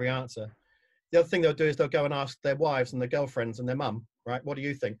affirmation for every answer. The other thing they'll do is they'll go and ask their wives and their girlfriends and their mum, right? What do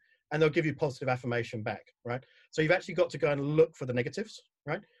you think? And they'll give you positive affirmation back, right? So you've actually got to go and look for the negatives,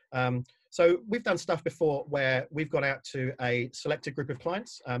 right? So we've done stuff before where we've gone out to a selected group of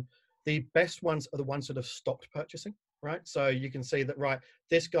clients. The best ones are the ones that have stopped purchasing, right? So you can see that, right,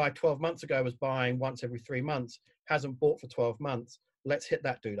 this guy 12 months ago was buying once every 3 months, hasn't bought for 12 months. Let's hit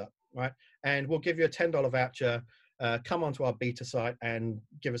that dude up, right? And we'll give you a $10 voucher. Come onto our beta site and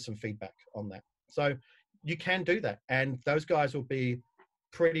give us some feedback on that. So you can do that. And those guys will be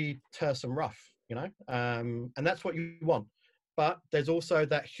pretty terse and rough, and that's what you want. But there's also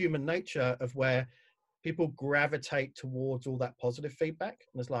that human nature of where people gravitate towards all that positive feedback.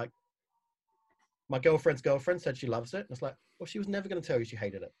 And it's like, my girlfriend's girlfriend said she loves it. And it's like, well, she was never going to tell you she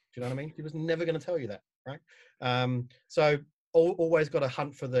hated it. Do you know what I mean? She was never going to tell you that, right? So always got to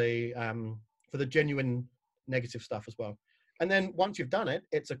hunt for the genuine negative stuff as well. And then once you've done it,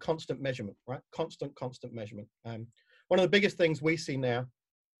 it's a constant measurement, right? Constant measurement. One of the biggest things we see now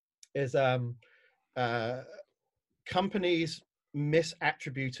is companies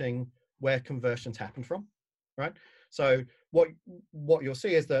misattributing where conversions happen from, right? So what you'll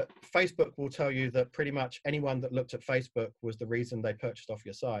see is that Facebook will tell you that pretty much anyone that looked at Facebook was the reason they purchased off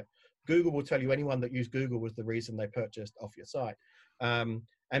your site. Google will tell you anyone that used Google was the reason they purchased off your site. And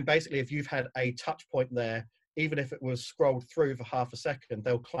basically, if you've had a touch point there, even if it was scrolled through for half a second,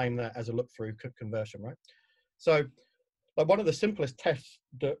 they'll claim that as a look-through conversion, right? So like one of the simplest tests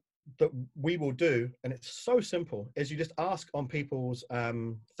that we will do, and it's so simple, is you just ask on people's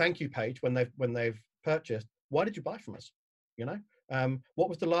thank you page when they've purchased, why did you buy from us? What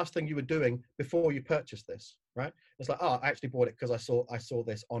was the last thing you were doing before you purchased this, right? It's like, oh, I actually bought it because I saw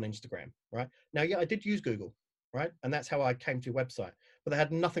this on Instagram, right? Now, yeah, I did use Google, right? And that's how I came to your website, but that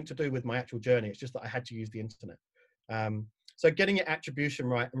had nothing to do with my actual journey. It's just that I had to use the internet. So getting your attribution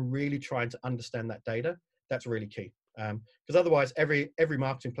right and really trying to understand that data, that's really key. Because otherwise every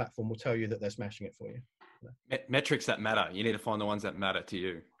marketing platform will tell you that they're smashing it for you. Metrics that matter. You need to find the ones that matter to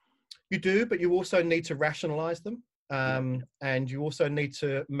you. You do, but you also need to rationalize them. And you also need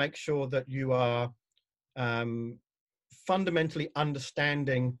to make sure that you are fundamentally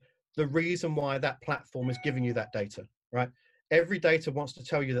understanding the reason why that platform is giving you that data, right? Every data wants to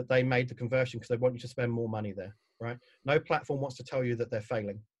tell you that they made the conversion because they want you to spend more money there, right? No platform wants to tell you that they're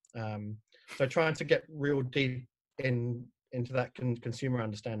failing. So trying to get real deep into that consumer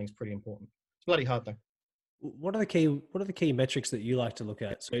understanding is pretty important. It's bloody hard though. What are the key metrics that you like to look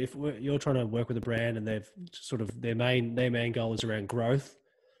at? So if you're trying to work with a brand and they've sort of their main goal is around growth,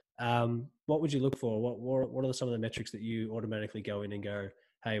 what would you look for? What are some of the metrics that you automatically go in and go,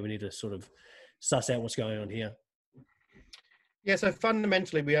 hey, we need to sort of suss out what's going on here? Yeah, so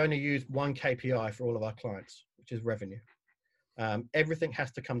fundamentally, we only use one KPI for all of our clients, which is revenue. Everything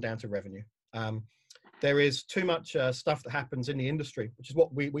has to come down to revenue. There is too much stuff that happens in the industry, which is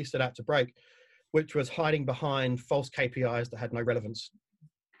what we set out to break, which was hiding behind false KPIs that had no relevance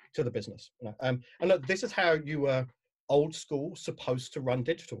to the business. And look, this is how you were old school supposed to run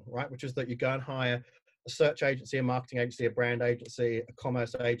digital, right? Which is that you go and hire a search agency, a marketing agency, a brand agency, a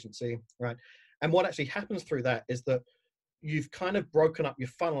commerce agency, right? And what actually happens through that is that you've kind of broken up your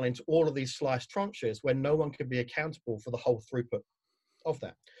funnel into all of these sliced tranches where no one can be accountable for the whole throughput of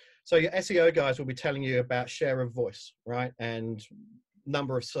that. So your SEO guys will be telling you about share of voice, right? And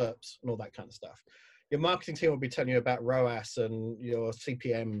number of SERPs and all that kind of stuff. Your marketing team will be telling you about ROAS and your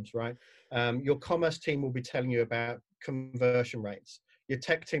CPMs, right? Your commerce team will be telling you about conversion rates. Your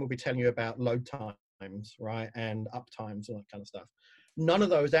tech team will be telling you about load times, right? And up times and that kind of stuff. None of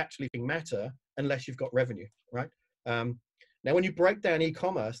those actually matter unless you've got revenue, right? Now, when you break down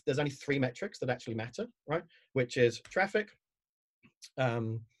e-commerce, there's only 3 metrics that actually matter, right? Which is traffic,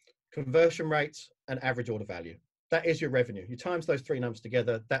 conversion rates, and average order value. That is your revenue. You times those 3 numbers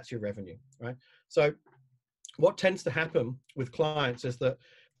together, that's your revenue, right? So what tends to happen with clients is that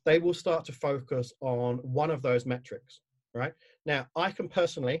they will start to focus on one of those metrics, right? Now, I can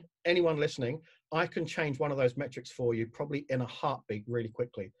personally, anyone listening, I can change one of those metrics for you probably in a heartbeat really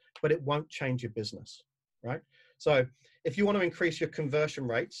quickly, but it won't change your business, right? So if you want to increase your conversion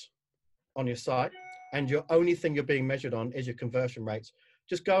rates on your site and your only thing you're being measured on is your conversion rates,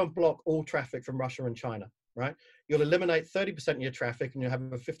 just go and block all traffic from Russia and China, right? You'll eliminate 30% of your traffic and you'll have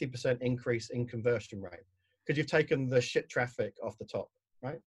a 50% increase in conversion rate because you've taken the shit traffic off the top,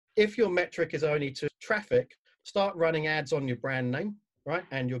 right? If your metric is only to traffic, start running ads on your brand name, right?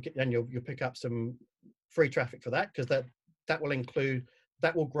 And you'll pick up some free traffic for that because that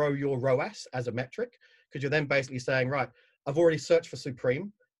will grow your ROAS as a metric because you're then basically saying, right, I've already searched for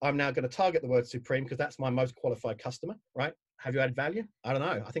Supreme. I'm now going to target the word Supreme because that's my most qualified customer, right? Have you added value? I don't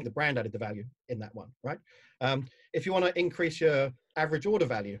know. I think the brand added the value in that one, right? If you want to increase your average order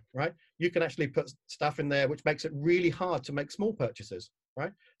value, right, you can actually put stuff in there which makes it really hard to make small purchases,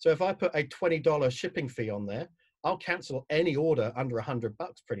 right? So if I put a $20 shipping fee on there, I'll cancel any order under $100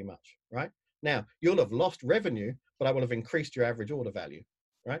 pretty much, right? Now, you'll have lost revenue, but I will have increased your average order value,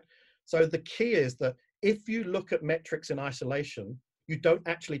 right? So the key is that if you look at metrics in isolation, you don't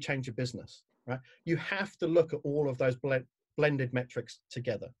actually change your business, right? You have to look at all of those blended metrics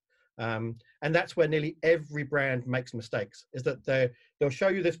together. And that's where nearly every brand makes mistakes, is that they'll show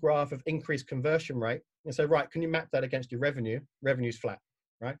you this graph of increased conversion rate and say, right, can you map that against your revenue? Revenue's flat,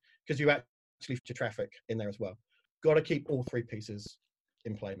 right? Because you actually put your traffic in there as well. Got to keep all 3 pieces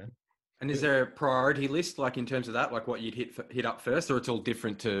in play, man. And is there a priority list, like in terms of that, like what you'd hit up first, or it's all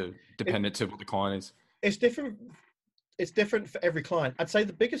different dependent to what the client is? It's different. It's different for every client. I'd say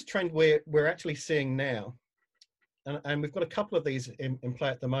the biggest trend we're actually seeing now, and we've got a couple of these in play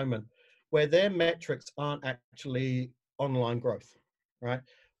at the moment, where their metrics aren't actually online growth, right?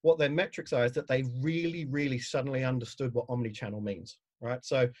 What their metrics are is that they really, really suddenly understood what omnichannel means, right?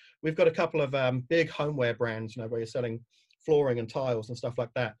 So we've got a couple of big homeware brands, where you're selling flooring and tiles and stuff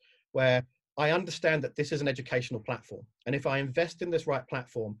like that, where I understand that this is an educational platform. And if I invest in this right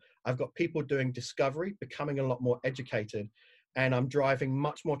platform, I've got people doing discovery, becoming a lot more educated, and I'm driving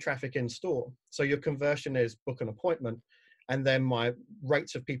much more traffic in store. So your conversion is book an appointment, and then my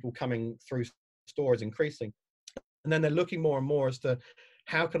rates of people coming through store is increasing. And then they're looking more and more as to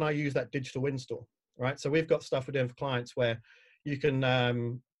how can I use that digital in-store, right? So we've got stuff we're doing for clients where you can,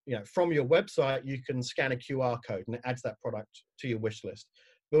 from your website, you can scan a QR code and it adds that product to your wish list.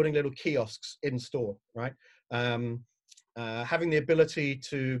 Building little kiosks in store, right? Having the ability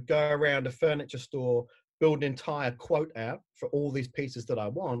to go around a furniture store, build an entire quote out for all these pieces that I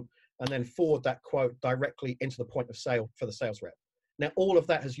want, and then forward that quote directly into the point of sale for the sales rep. Now, all of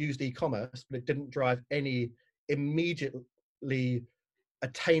that has used e-commerce, but it didn't drive any immediately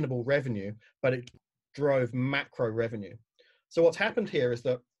attainable revenue, but it drove macro revenue. So what's happened here is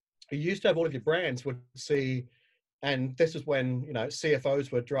that you used to have all of your brands would see and this is when, you know,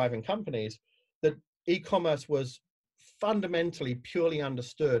 CFOs were driving companies, that e-commerce was fundamentally purely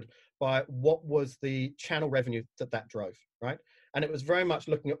understood by what was the channel revenue that drove, right? And it was very much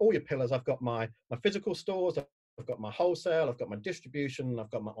looking at all your pillars. I've got my physical stores, I've got my wholesale, I've got my distribution, I've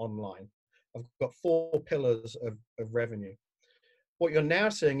got my online. I've got 4 pillars of revenue. What you're now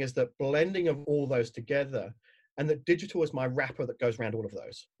seeing is that blending of all those together, and that digital is my wrapper that goes around all of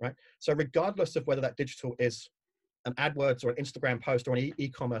those, right? So regardless of whether that digital is an AdWords or an Instagram post or an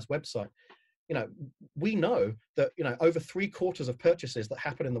e-commerce website, you know, we know that, you know, over 3/4 of purchases that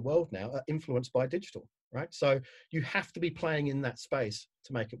happen in the world now are influenced by digital, right? So you have to be playing in that space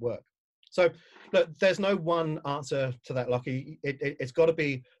to make it work. So look, there's no one answer to that, Lockie. It's got to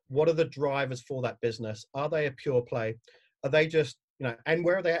be, what are the drivers for that business? Are they a pure play? Are they just, you know, and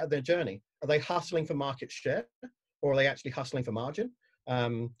where are they at their journey? Are they hustling for market share, or are they actually hustling for margin?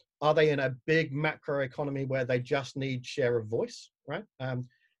 Are they in a big macro economy where they just need share of voice, right? And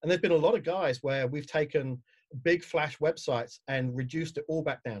there's been a lot of guys where we've taken big flash websites and reduced it all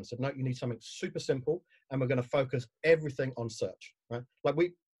back down. So no, you need something super simple, and we're going to focus everything on search, right? Like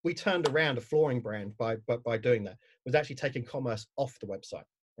we turned around a flooring brand by doing that. It was actually taking commerce off the website,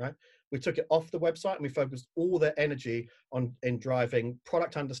 right? We took it off the website and we focused all their energy in driving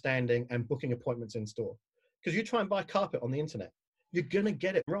product understanding and booking appointments in store. Because you try and buy carpet on the internet, you're going to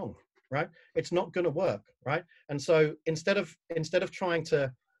get it wrong, right? It's not going to work, right? And so instead of trying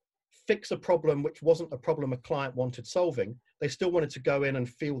to fix a problem which wasn't a problem a client wanted solving, they still wanted to go in and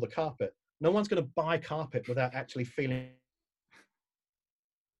feel the carpet. No one's going to buy carpet without actually feeling.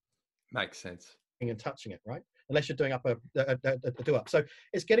 Makes sense. And touching it, right? Unless you're doing up a do up. So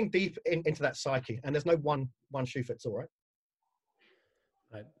it's getting deep into that psyche, and there's no one shoe fits all, right?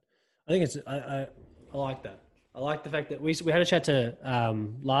 Right. I think it's I like that. I like the fact that we had a chat to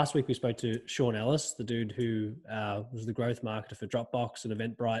last week. We spoke to Sean Ellis, the dude who was the growth marketer for Dropbox and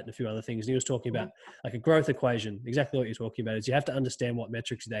Eventbrite and a few other things. And he was talking about like a growth equation. Exactly what you're talking about is you have to understand what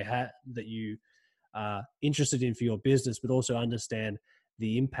metrics they have that you are interested in for your business, but also understand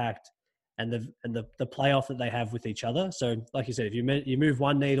the impact and the playoff that they have with each other. So, like you said, if you move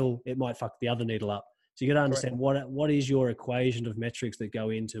one needle, it might fuck the other needle up. So you got to understand what is your equation of metrics that go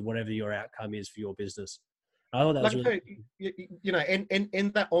into whatever your outcome is for your business. I thought that was really, you know,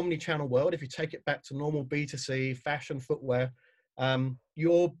 in that omni-channel world, if you take it back to normal B2C fashion footwear,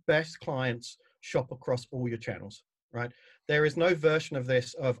 your best clients shop across all your channels, right? There is no version of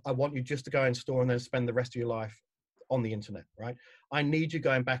this of I want you just to go in store and then spend the rest of your life on the internet, right? I need you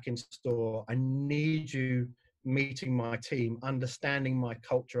going back in store. I need you meeting my team, understanding my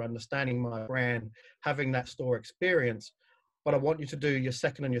culture, understanding my brand, having that store experience. But I want you to do your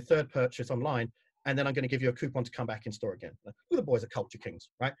second and your third purchase online, and then I'm going to give you a coupon to come back in store again. The boys are culture kings,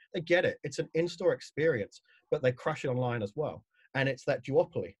 right? They get it. It's an in-store experience, but they crush it online as well. And it's that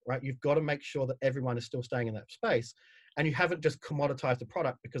duopoly, right? You've got to make sure that everyone is still staying in that space, and you haven't just commoditized the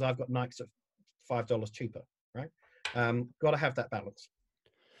product because I've got Nikes at $5 cheaper, right? Got to have that balance.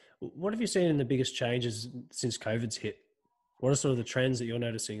 What have you seen in the biggest changes since COVID's hit? What are sort of the trends that you're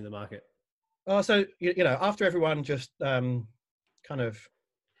noticing in the market? So, you know, after everyone just kind of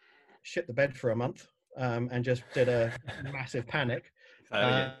shit the bed for a month and just did a massive panic,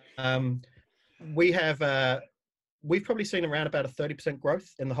 we've probably seen around about a 30%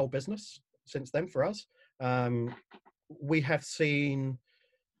 growth in the whole business since then for us. We have seen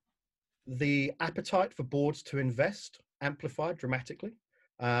the appetite for boards to invest amplified dramatically.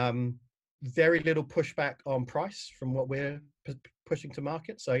 Very little pushback on price from what we're pushing to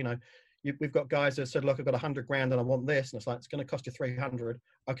market. So, you know, we've got guys that said, look, I've got 100 grand and I want this. And it's like, it's going to cost you 300.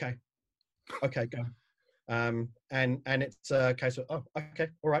 Okay, go. And it's a case of, oh, okay,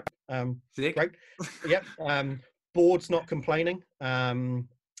 all right. Great. Yep. Board's not complaining.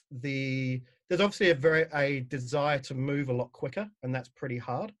 There's obviously a desire to move a lot quicker, and that's pretty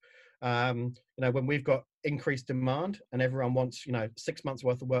hard. You know, when we've got increased demand and everyone wants, you know, 6 months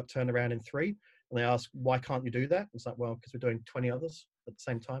worth of work turned around in 3, and they ask, why can't you do that? It's like, well, because we're doing 20 others at the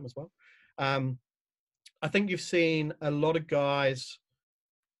same time as well. I think you've seen a lot of guys,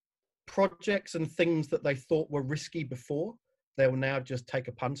 projects and things that they thought were risky before, they will now just take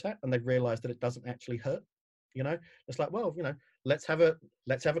a punt at, and they've realized that it doesn't actually hurt. You know, it's like, well, you know, let's have a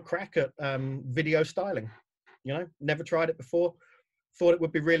crack at video styling. You know, never tried it before, thought it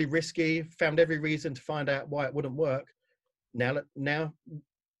would be really risky, found every reason to find out why it wouldn't work. Now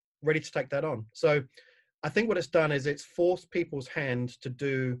ready to take that on. So I think what it's done is it's forced people's hand to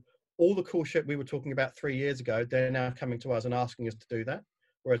do all the cool shit we were talking about 3 years ago. They're now coming to us and asking us to do that,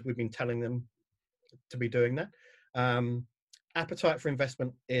 whereas we've been telling them to be doing that. Appetite for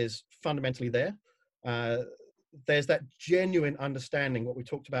investment is fundamentally there. there's that genuine understanding, what we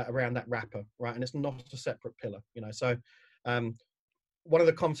talked about around that wrapper, right? And it's not a separate pillar, you know. So one of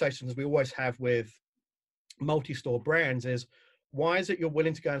the conversations we always have with multi-store brands is, why is it you're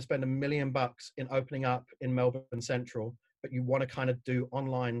willing to go and spend $1 million in opening up in Melbourne Central, but you want to kind of do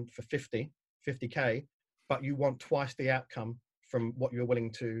online for 50K, but you want twice the outcome from what you're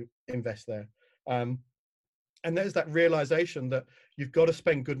willing to invest there? And there's that realization that you've got to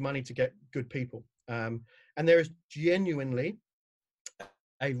spend good money to get good people. And there is genuinely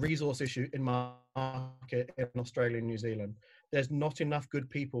a resource issue in market in Australia and New Zealand. There's not enough good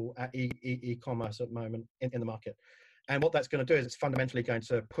people at e-commerce at the moment in the market. And what that's going to do is it's fundamentally going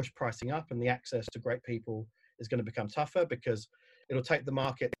to push pricing up, and the access to great people is going to become tougher, because it'll take the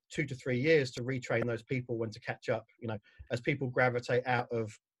market 2 to 3 years to retrain those people when to catch up, you know, as people gravitate out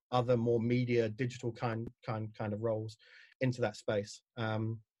of other more media, digital kind of roles into that space.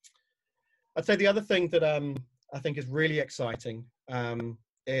 I'd say the other thing that I think is really exciting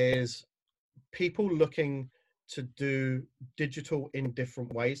is people looking to do digital in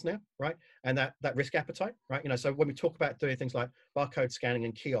different ways now, right? And that risk appetite, right? You know, so when we talk about doing things like barcode scanning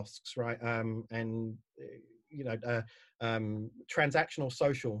and kiosks, right? And you know, transactional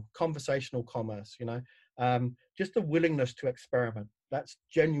social, conversational commerce, you know, just the willingness to experiment, that's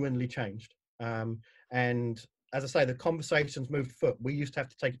genuinely changed. And as I say, the conversations moved foot. We used to have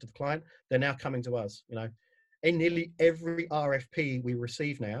to take it to the client. They're now coming to us, you know. In nearly every RFP we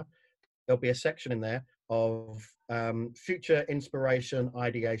receive now, there'll be a section in there of future inspiration,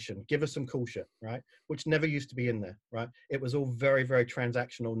 ideation. Give us some cool shit, right? Which never used to be in there, right? It was all very, very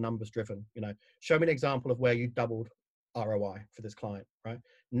transactional, numbers driven. You know, show me an example of where you doubled ROI for this client, right?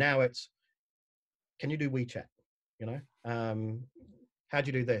 Now it's, can you do WeChat? You know, how'd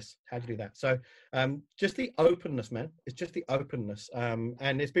you do this? How'd you do that? So just the openness, man. It's just the openness.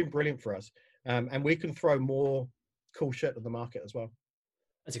 And it's been brilliant for us. And we can throw more cool shit at the market as well.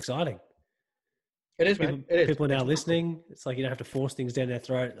 That's exciting. It is, man. It is. People are now listening. It's like you don't have to force things down their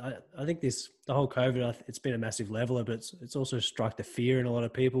throat. I think the whole COVID, it's been a massive leveler, but it's also struck the fear in a lot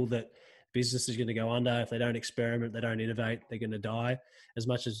of people that business is going to go under if they don't experiment, they don't innovate, they're going to die. As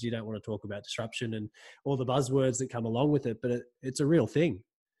much as you don't want to talk about disruption and all the buzzwords that come along with it, but it's a real thing.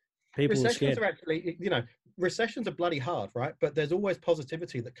 People recessions are actually, you know, recessions are bloody hard, right? But there's always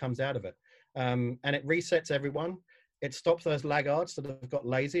positivity that comes out of it, and it resets everyone. It stops those laggards that have got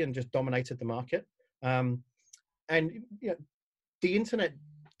lazy and just dominated the market. And you know, the internet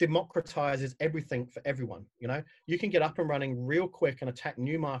democratizes everything for everyone. You know, you can get up and running real quick and attack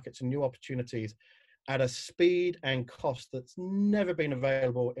new markets and new opportunities at a speed and cost that's never been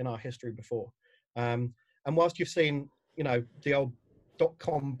available in our history before. And whilst you've seen, you know, the old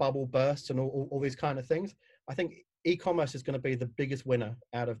 .com bubble bursts and all these kind of things, I think e-commerce is going to be the biggest winner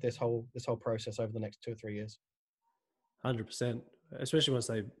out of this whole process over the next 2 or 3 years. 100%, especially once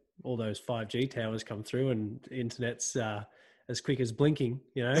all those 5G towers come through and internet's as quick as blinking,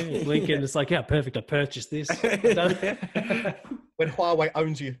 you know, blinking. It's like, yeah, perfect. I purchased this. When Huawei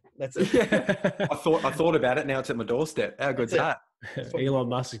owns you, that's it. Yeah. I thought about it. Now it's at my doorstep. How good's that? Elon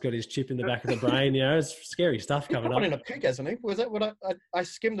Musk has got his chip in the back of the brain. You know, it's scary stuff coming up. One in a pig, hasn't he? Was that what I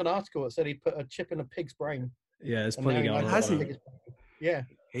skimmed an article that said he put a chip in a pig's brain? Yeah, there's plenty going on. Has he? Yeah.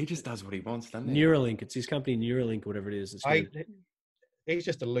 He just does what he wants, doesn't he? Neuralink. It's his company, Neuralink, whatever it is. He's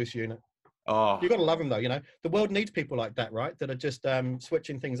just a loose unit. Oh, you got to love him though. You know, the world needs people like that, right? That are just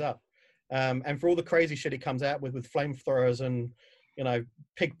switching things up. And for all the crazy shit he comes out with flamethrowers and, you know,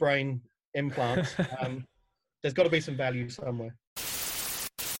 pig brain implants, there's got to be some value somewhere.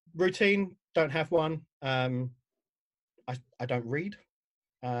 Routine, don't have one. I don't read.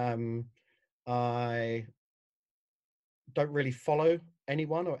 I don't really follow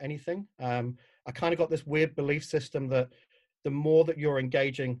anyone or anything. I kind of got this weird belief system that the more that you're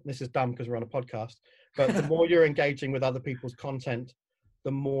engaging, this is dumb because we're on a podcast, but the more you're engaging with other people's content,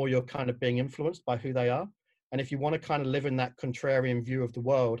 the more you're kind of being influenced by who they are. And if you want to kind of live in that contrarian view of the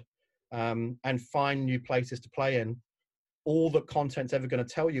world, and find new places to play in, all that content's ever going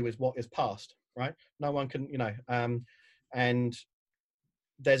to tell you is what is past, right? No one can, you know, and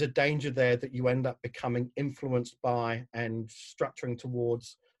there's a danger there that you end up becoming influenced by and structuring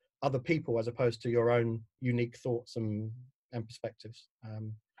towards other people as opposed to your own unique thoughts and perspectives.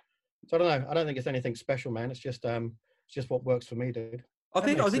 So I don't know. I don't think it's anything special, man. It's just what works for me, dude. I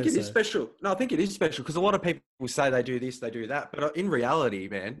think it is special. No, I think it is special because a lot of people say they do this, they do that, but in reality,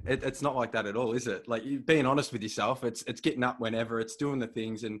 man, it's not like that at all, is it? Like, you being honest with yourself, it's getting up whenever, it's doing the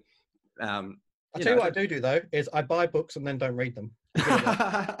things, and I'll tell you what I do though is I buy books and then don't read them.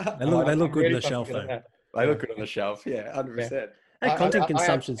 They look good on the shelf though. They look good on the shelf, yeah, 100%. That content I have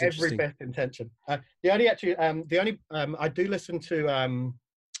consumption is every interesting. best intention. I do listen to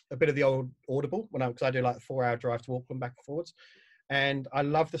a bit of the old Audible because I do like a 4-hour drive to Auckland back and forwards, and I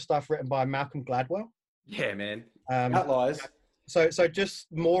love the stuff written by Malcolm Gladwell. Yeah, man. Um, Outliers. so just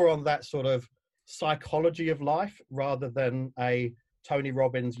more on that sort of psychology of life rather than a Tony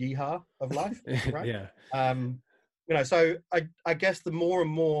Robbins yeehaw of life, right? Yeah. So I guess the more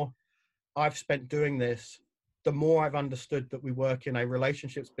and more I've spent doing this, the more I've understood that we work in a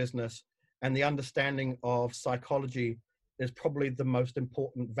relationships business, and the understanding of psychology is probably the most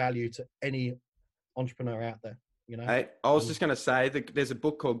important value to any entrepreneur out there. Hey, I was just going to say that there's a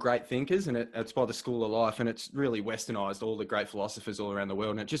book called Great Thinkers, and it's by the School of Life, and it's really westernized all the great philosophers all around the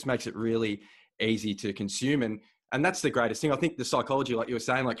world, and it just makes it really easy to consume. And that's the greatest thing. I think the psychology, like you were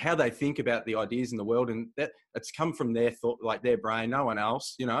saying, like how they think about the ideas in the world, and that it's come from their thought, like their brain, no one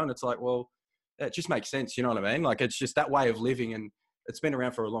else, and it's like, well, it just makes sense. You know what I mean? Like it's just that way of living, and it's been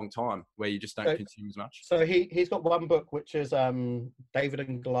around for a long time where you just don't consume as much. So he's got one book, which is David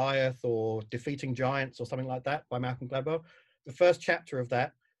and Goliath or Defeating Giants or something like that by Malcolm Gladwell. The first chapter of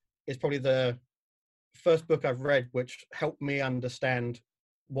that is probably the first book I've read, which helped me understand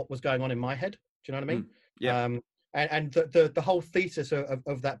what was going on in my head. Do you know what I mean? Yeah. And the whole thesis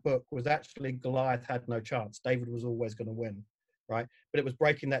of that book was actually Goliath had no chance. David was always going to win, right? But it was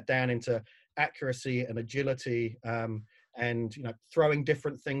breaking that down into accuracy and agility, and throwing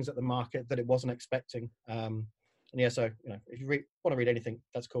different things at the market that it wasn't expecting. So if you want to read anything,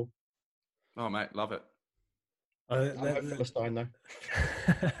 that's cool. Oh mate, love it. I'm no Philistine though.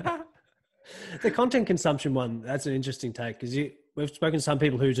 The content consumption one, that's an interesting take, because we've spoken to some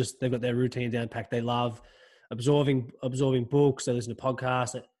people who they've got their routine down packed. They love absorbing books, they listen to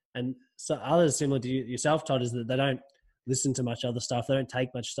podcasts, and so others similar to yourself, Todd, is that they don't listen to much other stuff. They don't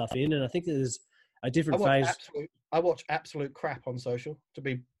take much stuff in. And I think there's a different phase. I watch absolute crap on social, to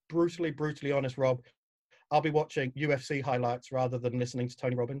be brutally honest, Rob. I'll be watching UFC highlights rather than listening to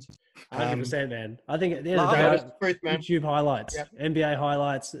Tony Robbins. 100%, man. I think at the end of the day, YouTube highlights, yep. NBA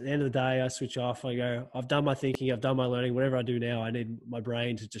highlights. At the end of the day, I switch off. I go, I've done my thinking, I've done my learning. Whatever I do now, I need my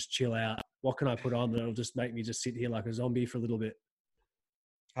brain to just chill out. What can I put on that'll just make me just sit here like a zombie for a little bit?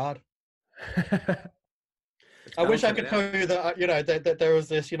 Hard. I wish I could tell you that, that there was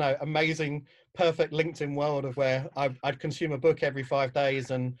this, amazing, perfect LinkedIn world of where I'd consume a book every 5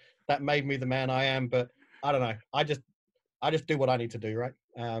 days and that made me the man I am. But I don't know. I just do what I need to do, right?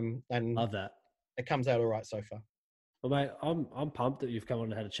 And love that. It comes out all right so far. Well, mate, I'm pumped that you've come on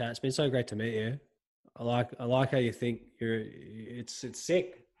and had a chat. It's been so great to meet you. I like how you think. It's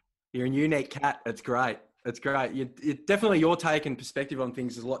sick. You're a unique cat. It's great. It's great. You definitely, your take and perspective on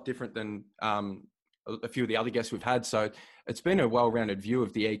things is a lot different than a few of the other guests we've had. So it's been a well-rounded view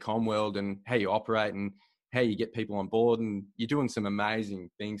of the e-com world and how you operate and how you get people on board. And you're doing some amazing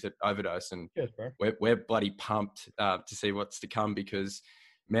things at Overdose. And yes, bro. We're bloody pumped to see what's to come, because,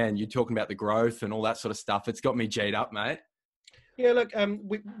 man, you're talking about the growth and all that sort of stuff. It's got me G'd up, mate. Yeah, look,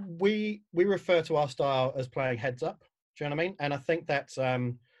 we refer to our style as playing heads up. Do you know what I mean? And I think that's,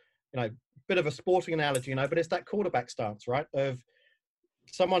 bit of a sporting analogy, but it's that quarterback stance, right? Of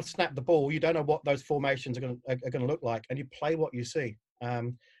someone snapped the ball, you don't know what those formations are going to look like, and you play what you see.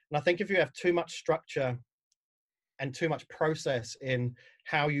 And I think if you have too much structure and too much process in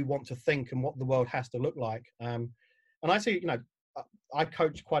how you want to think and what the world has to look like, and I see, I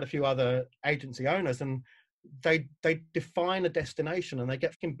coach quite a few other agency owners, and they define a destination and they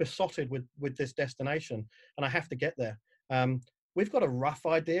get besotted with this destination, and I have to get there. We've got a rough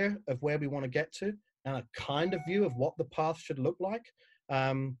idea of where we want to get to and a kind of view of what the path should look like.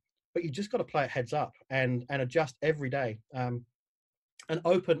 But you just got to play it heads up and adjust every day, and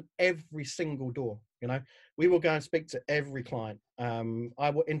open every single door. We will go and speak to every client. I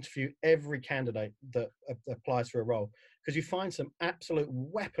will interview every candidate that applies for a role, because you find some absolute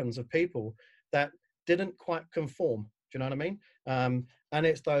weapons of people that didn't quite conform. Do you know what I mean? And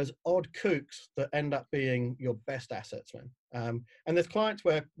it's those odd kooks that end up being your best assets, man. And there's clients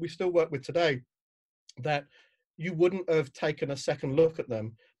where we still work with today that you wouldn't have taken a second look at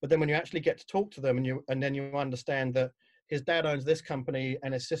them, but then when you actually get to talk to them and then you understand that his dad owns this company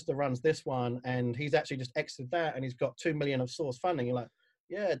and his sister runs this one, and he's actually just exited that and he's got 2 million of source funding. You're like,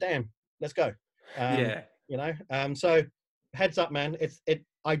 yeah, damn, let's go. So heads up, man.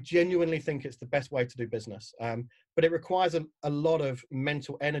 I genuinely think it's the best way to do business. But it requires a lot of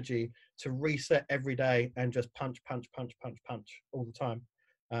mental energy to reset every day and just punch all the time.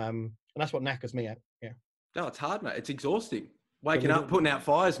 And that's what knackers me out. Yeah. No, it's hard, mate. It's exhausting. Waking up, putting out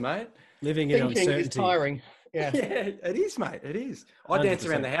fires, mate. Living in Thinking uncertainty is tiring. Yeah. Yeah, it is, mate. It is. I 100%. Dance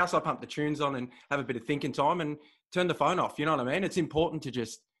around the house. I pump the tunes on and have a bit of thinking time. And turn the phone off. You know what I mean? It's important to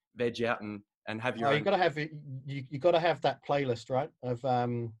just veg out and have your Oh, own. you got to have that playlist, right? Of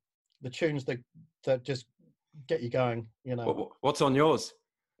the tunes that just get you going. You know. What's on yours?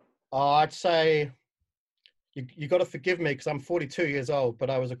 Oh, I'd say you got to forgive me because I'm 42 years old, but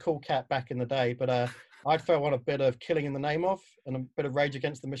I was a cool cat back in the day. But I'd throw on a bit of Killing in the Name of and a bit of Rage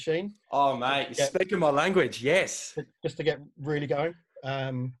Against the Machine. Oh, mate, you're speaking my language. Yes. Just to get really going.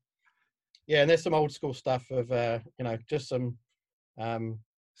 Yeah, and there's some old school stuff of just some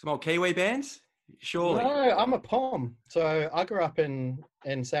old Kiwi bands. Surely. No, I'm a Pom. So I grew up in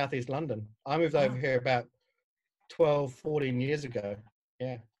Southeast London. I moved over here about 12, 14 years ago.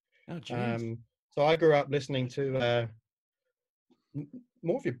 Yeah. Oh, geez. So I grew up listening to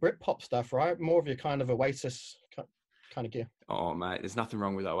more of your Britpop stuff, right? More of your kind of Oasis kind of gear. Oh, mate, there's nothing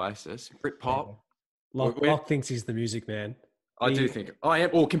wrong with Oasis. Britpop. Locke thinks he's the music man. I do think I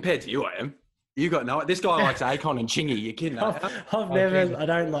am. Well, compared to you, I am. You got no. This guy likes Akon and Chingy. You're kidding? I've never. I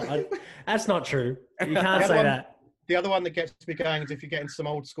don't like. That's not true. You can't say that. The other one that gets me going is if you're getting some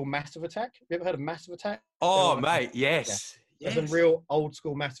old school Massive Attack. Have you ever heard of Massive Attack? Oh, mate, yes. Yeah. Yes. As in real old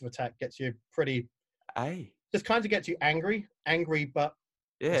school Massive Attack gets you pretty. Hey. Just kind of gets you angry, but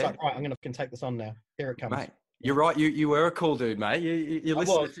it's like, right, I'm going to take this on now. Here it comes. Mate, you're right. You were a cool dude, mate. You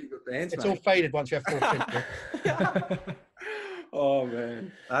listen to good bands, It's all faded once you have 4 kids. Oh,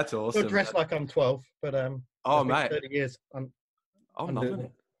 man. That's awesome. Still dressed like I'm 12, but oh, mate. 30 years. I'm loving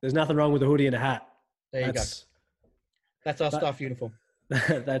it. There's nothing wrong with a hoodie and a hat. There you go. That's our staff uniform.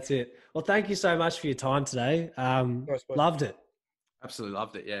 That's it. Well, thank you so much for your time today. Loved it. Absolutely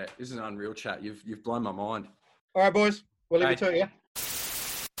loved it. Yeah, this is an unreal chat. You've blown my mind. All right, boys. We'll leave it to it, yeah?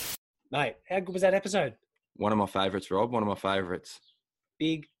 Mate, how good was that episode? One of my favourites, Rob. One of my favourites.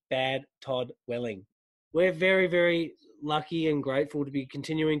 Big Bad Todd Welling. We're very, very lucky and grateful to be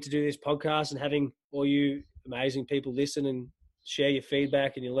continuing to do this podcast and having all you amazing people listen and share your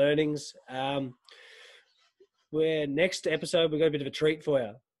feedback and your learnings. Where next episode, we've got a bit of a treat for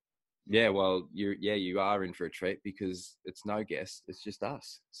you. Yeah, well, you are in for a treat because it's no guest, it's just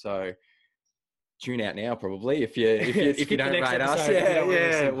us. So tune out now, probably if you don't rate us.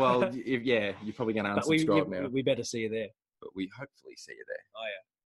 Yeah. Well, you're probably going to unsubscribe now. We better see you there. But we hopefully see you there. Oh yeah.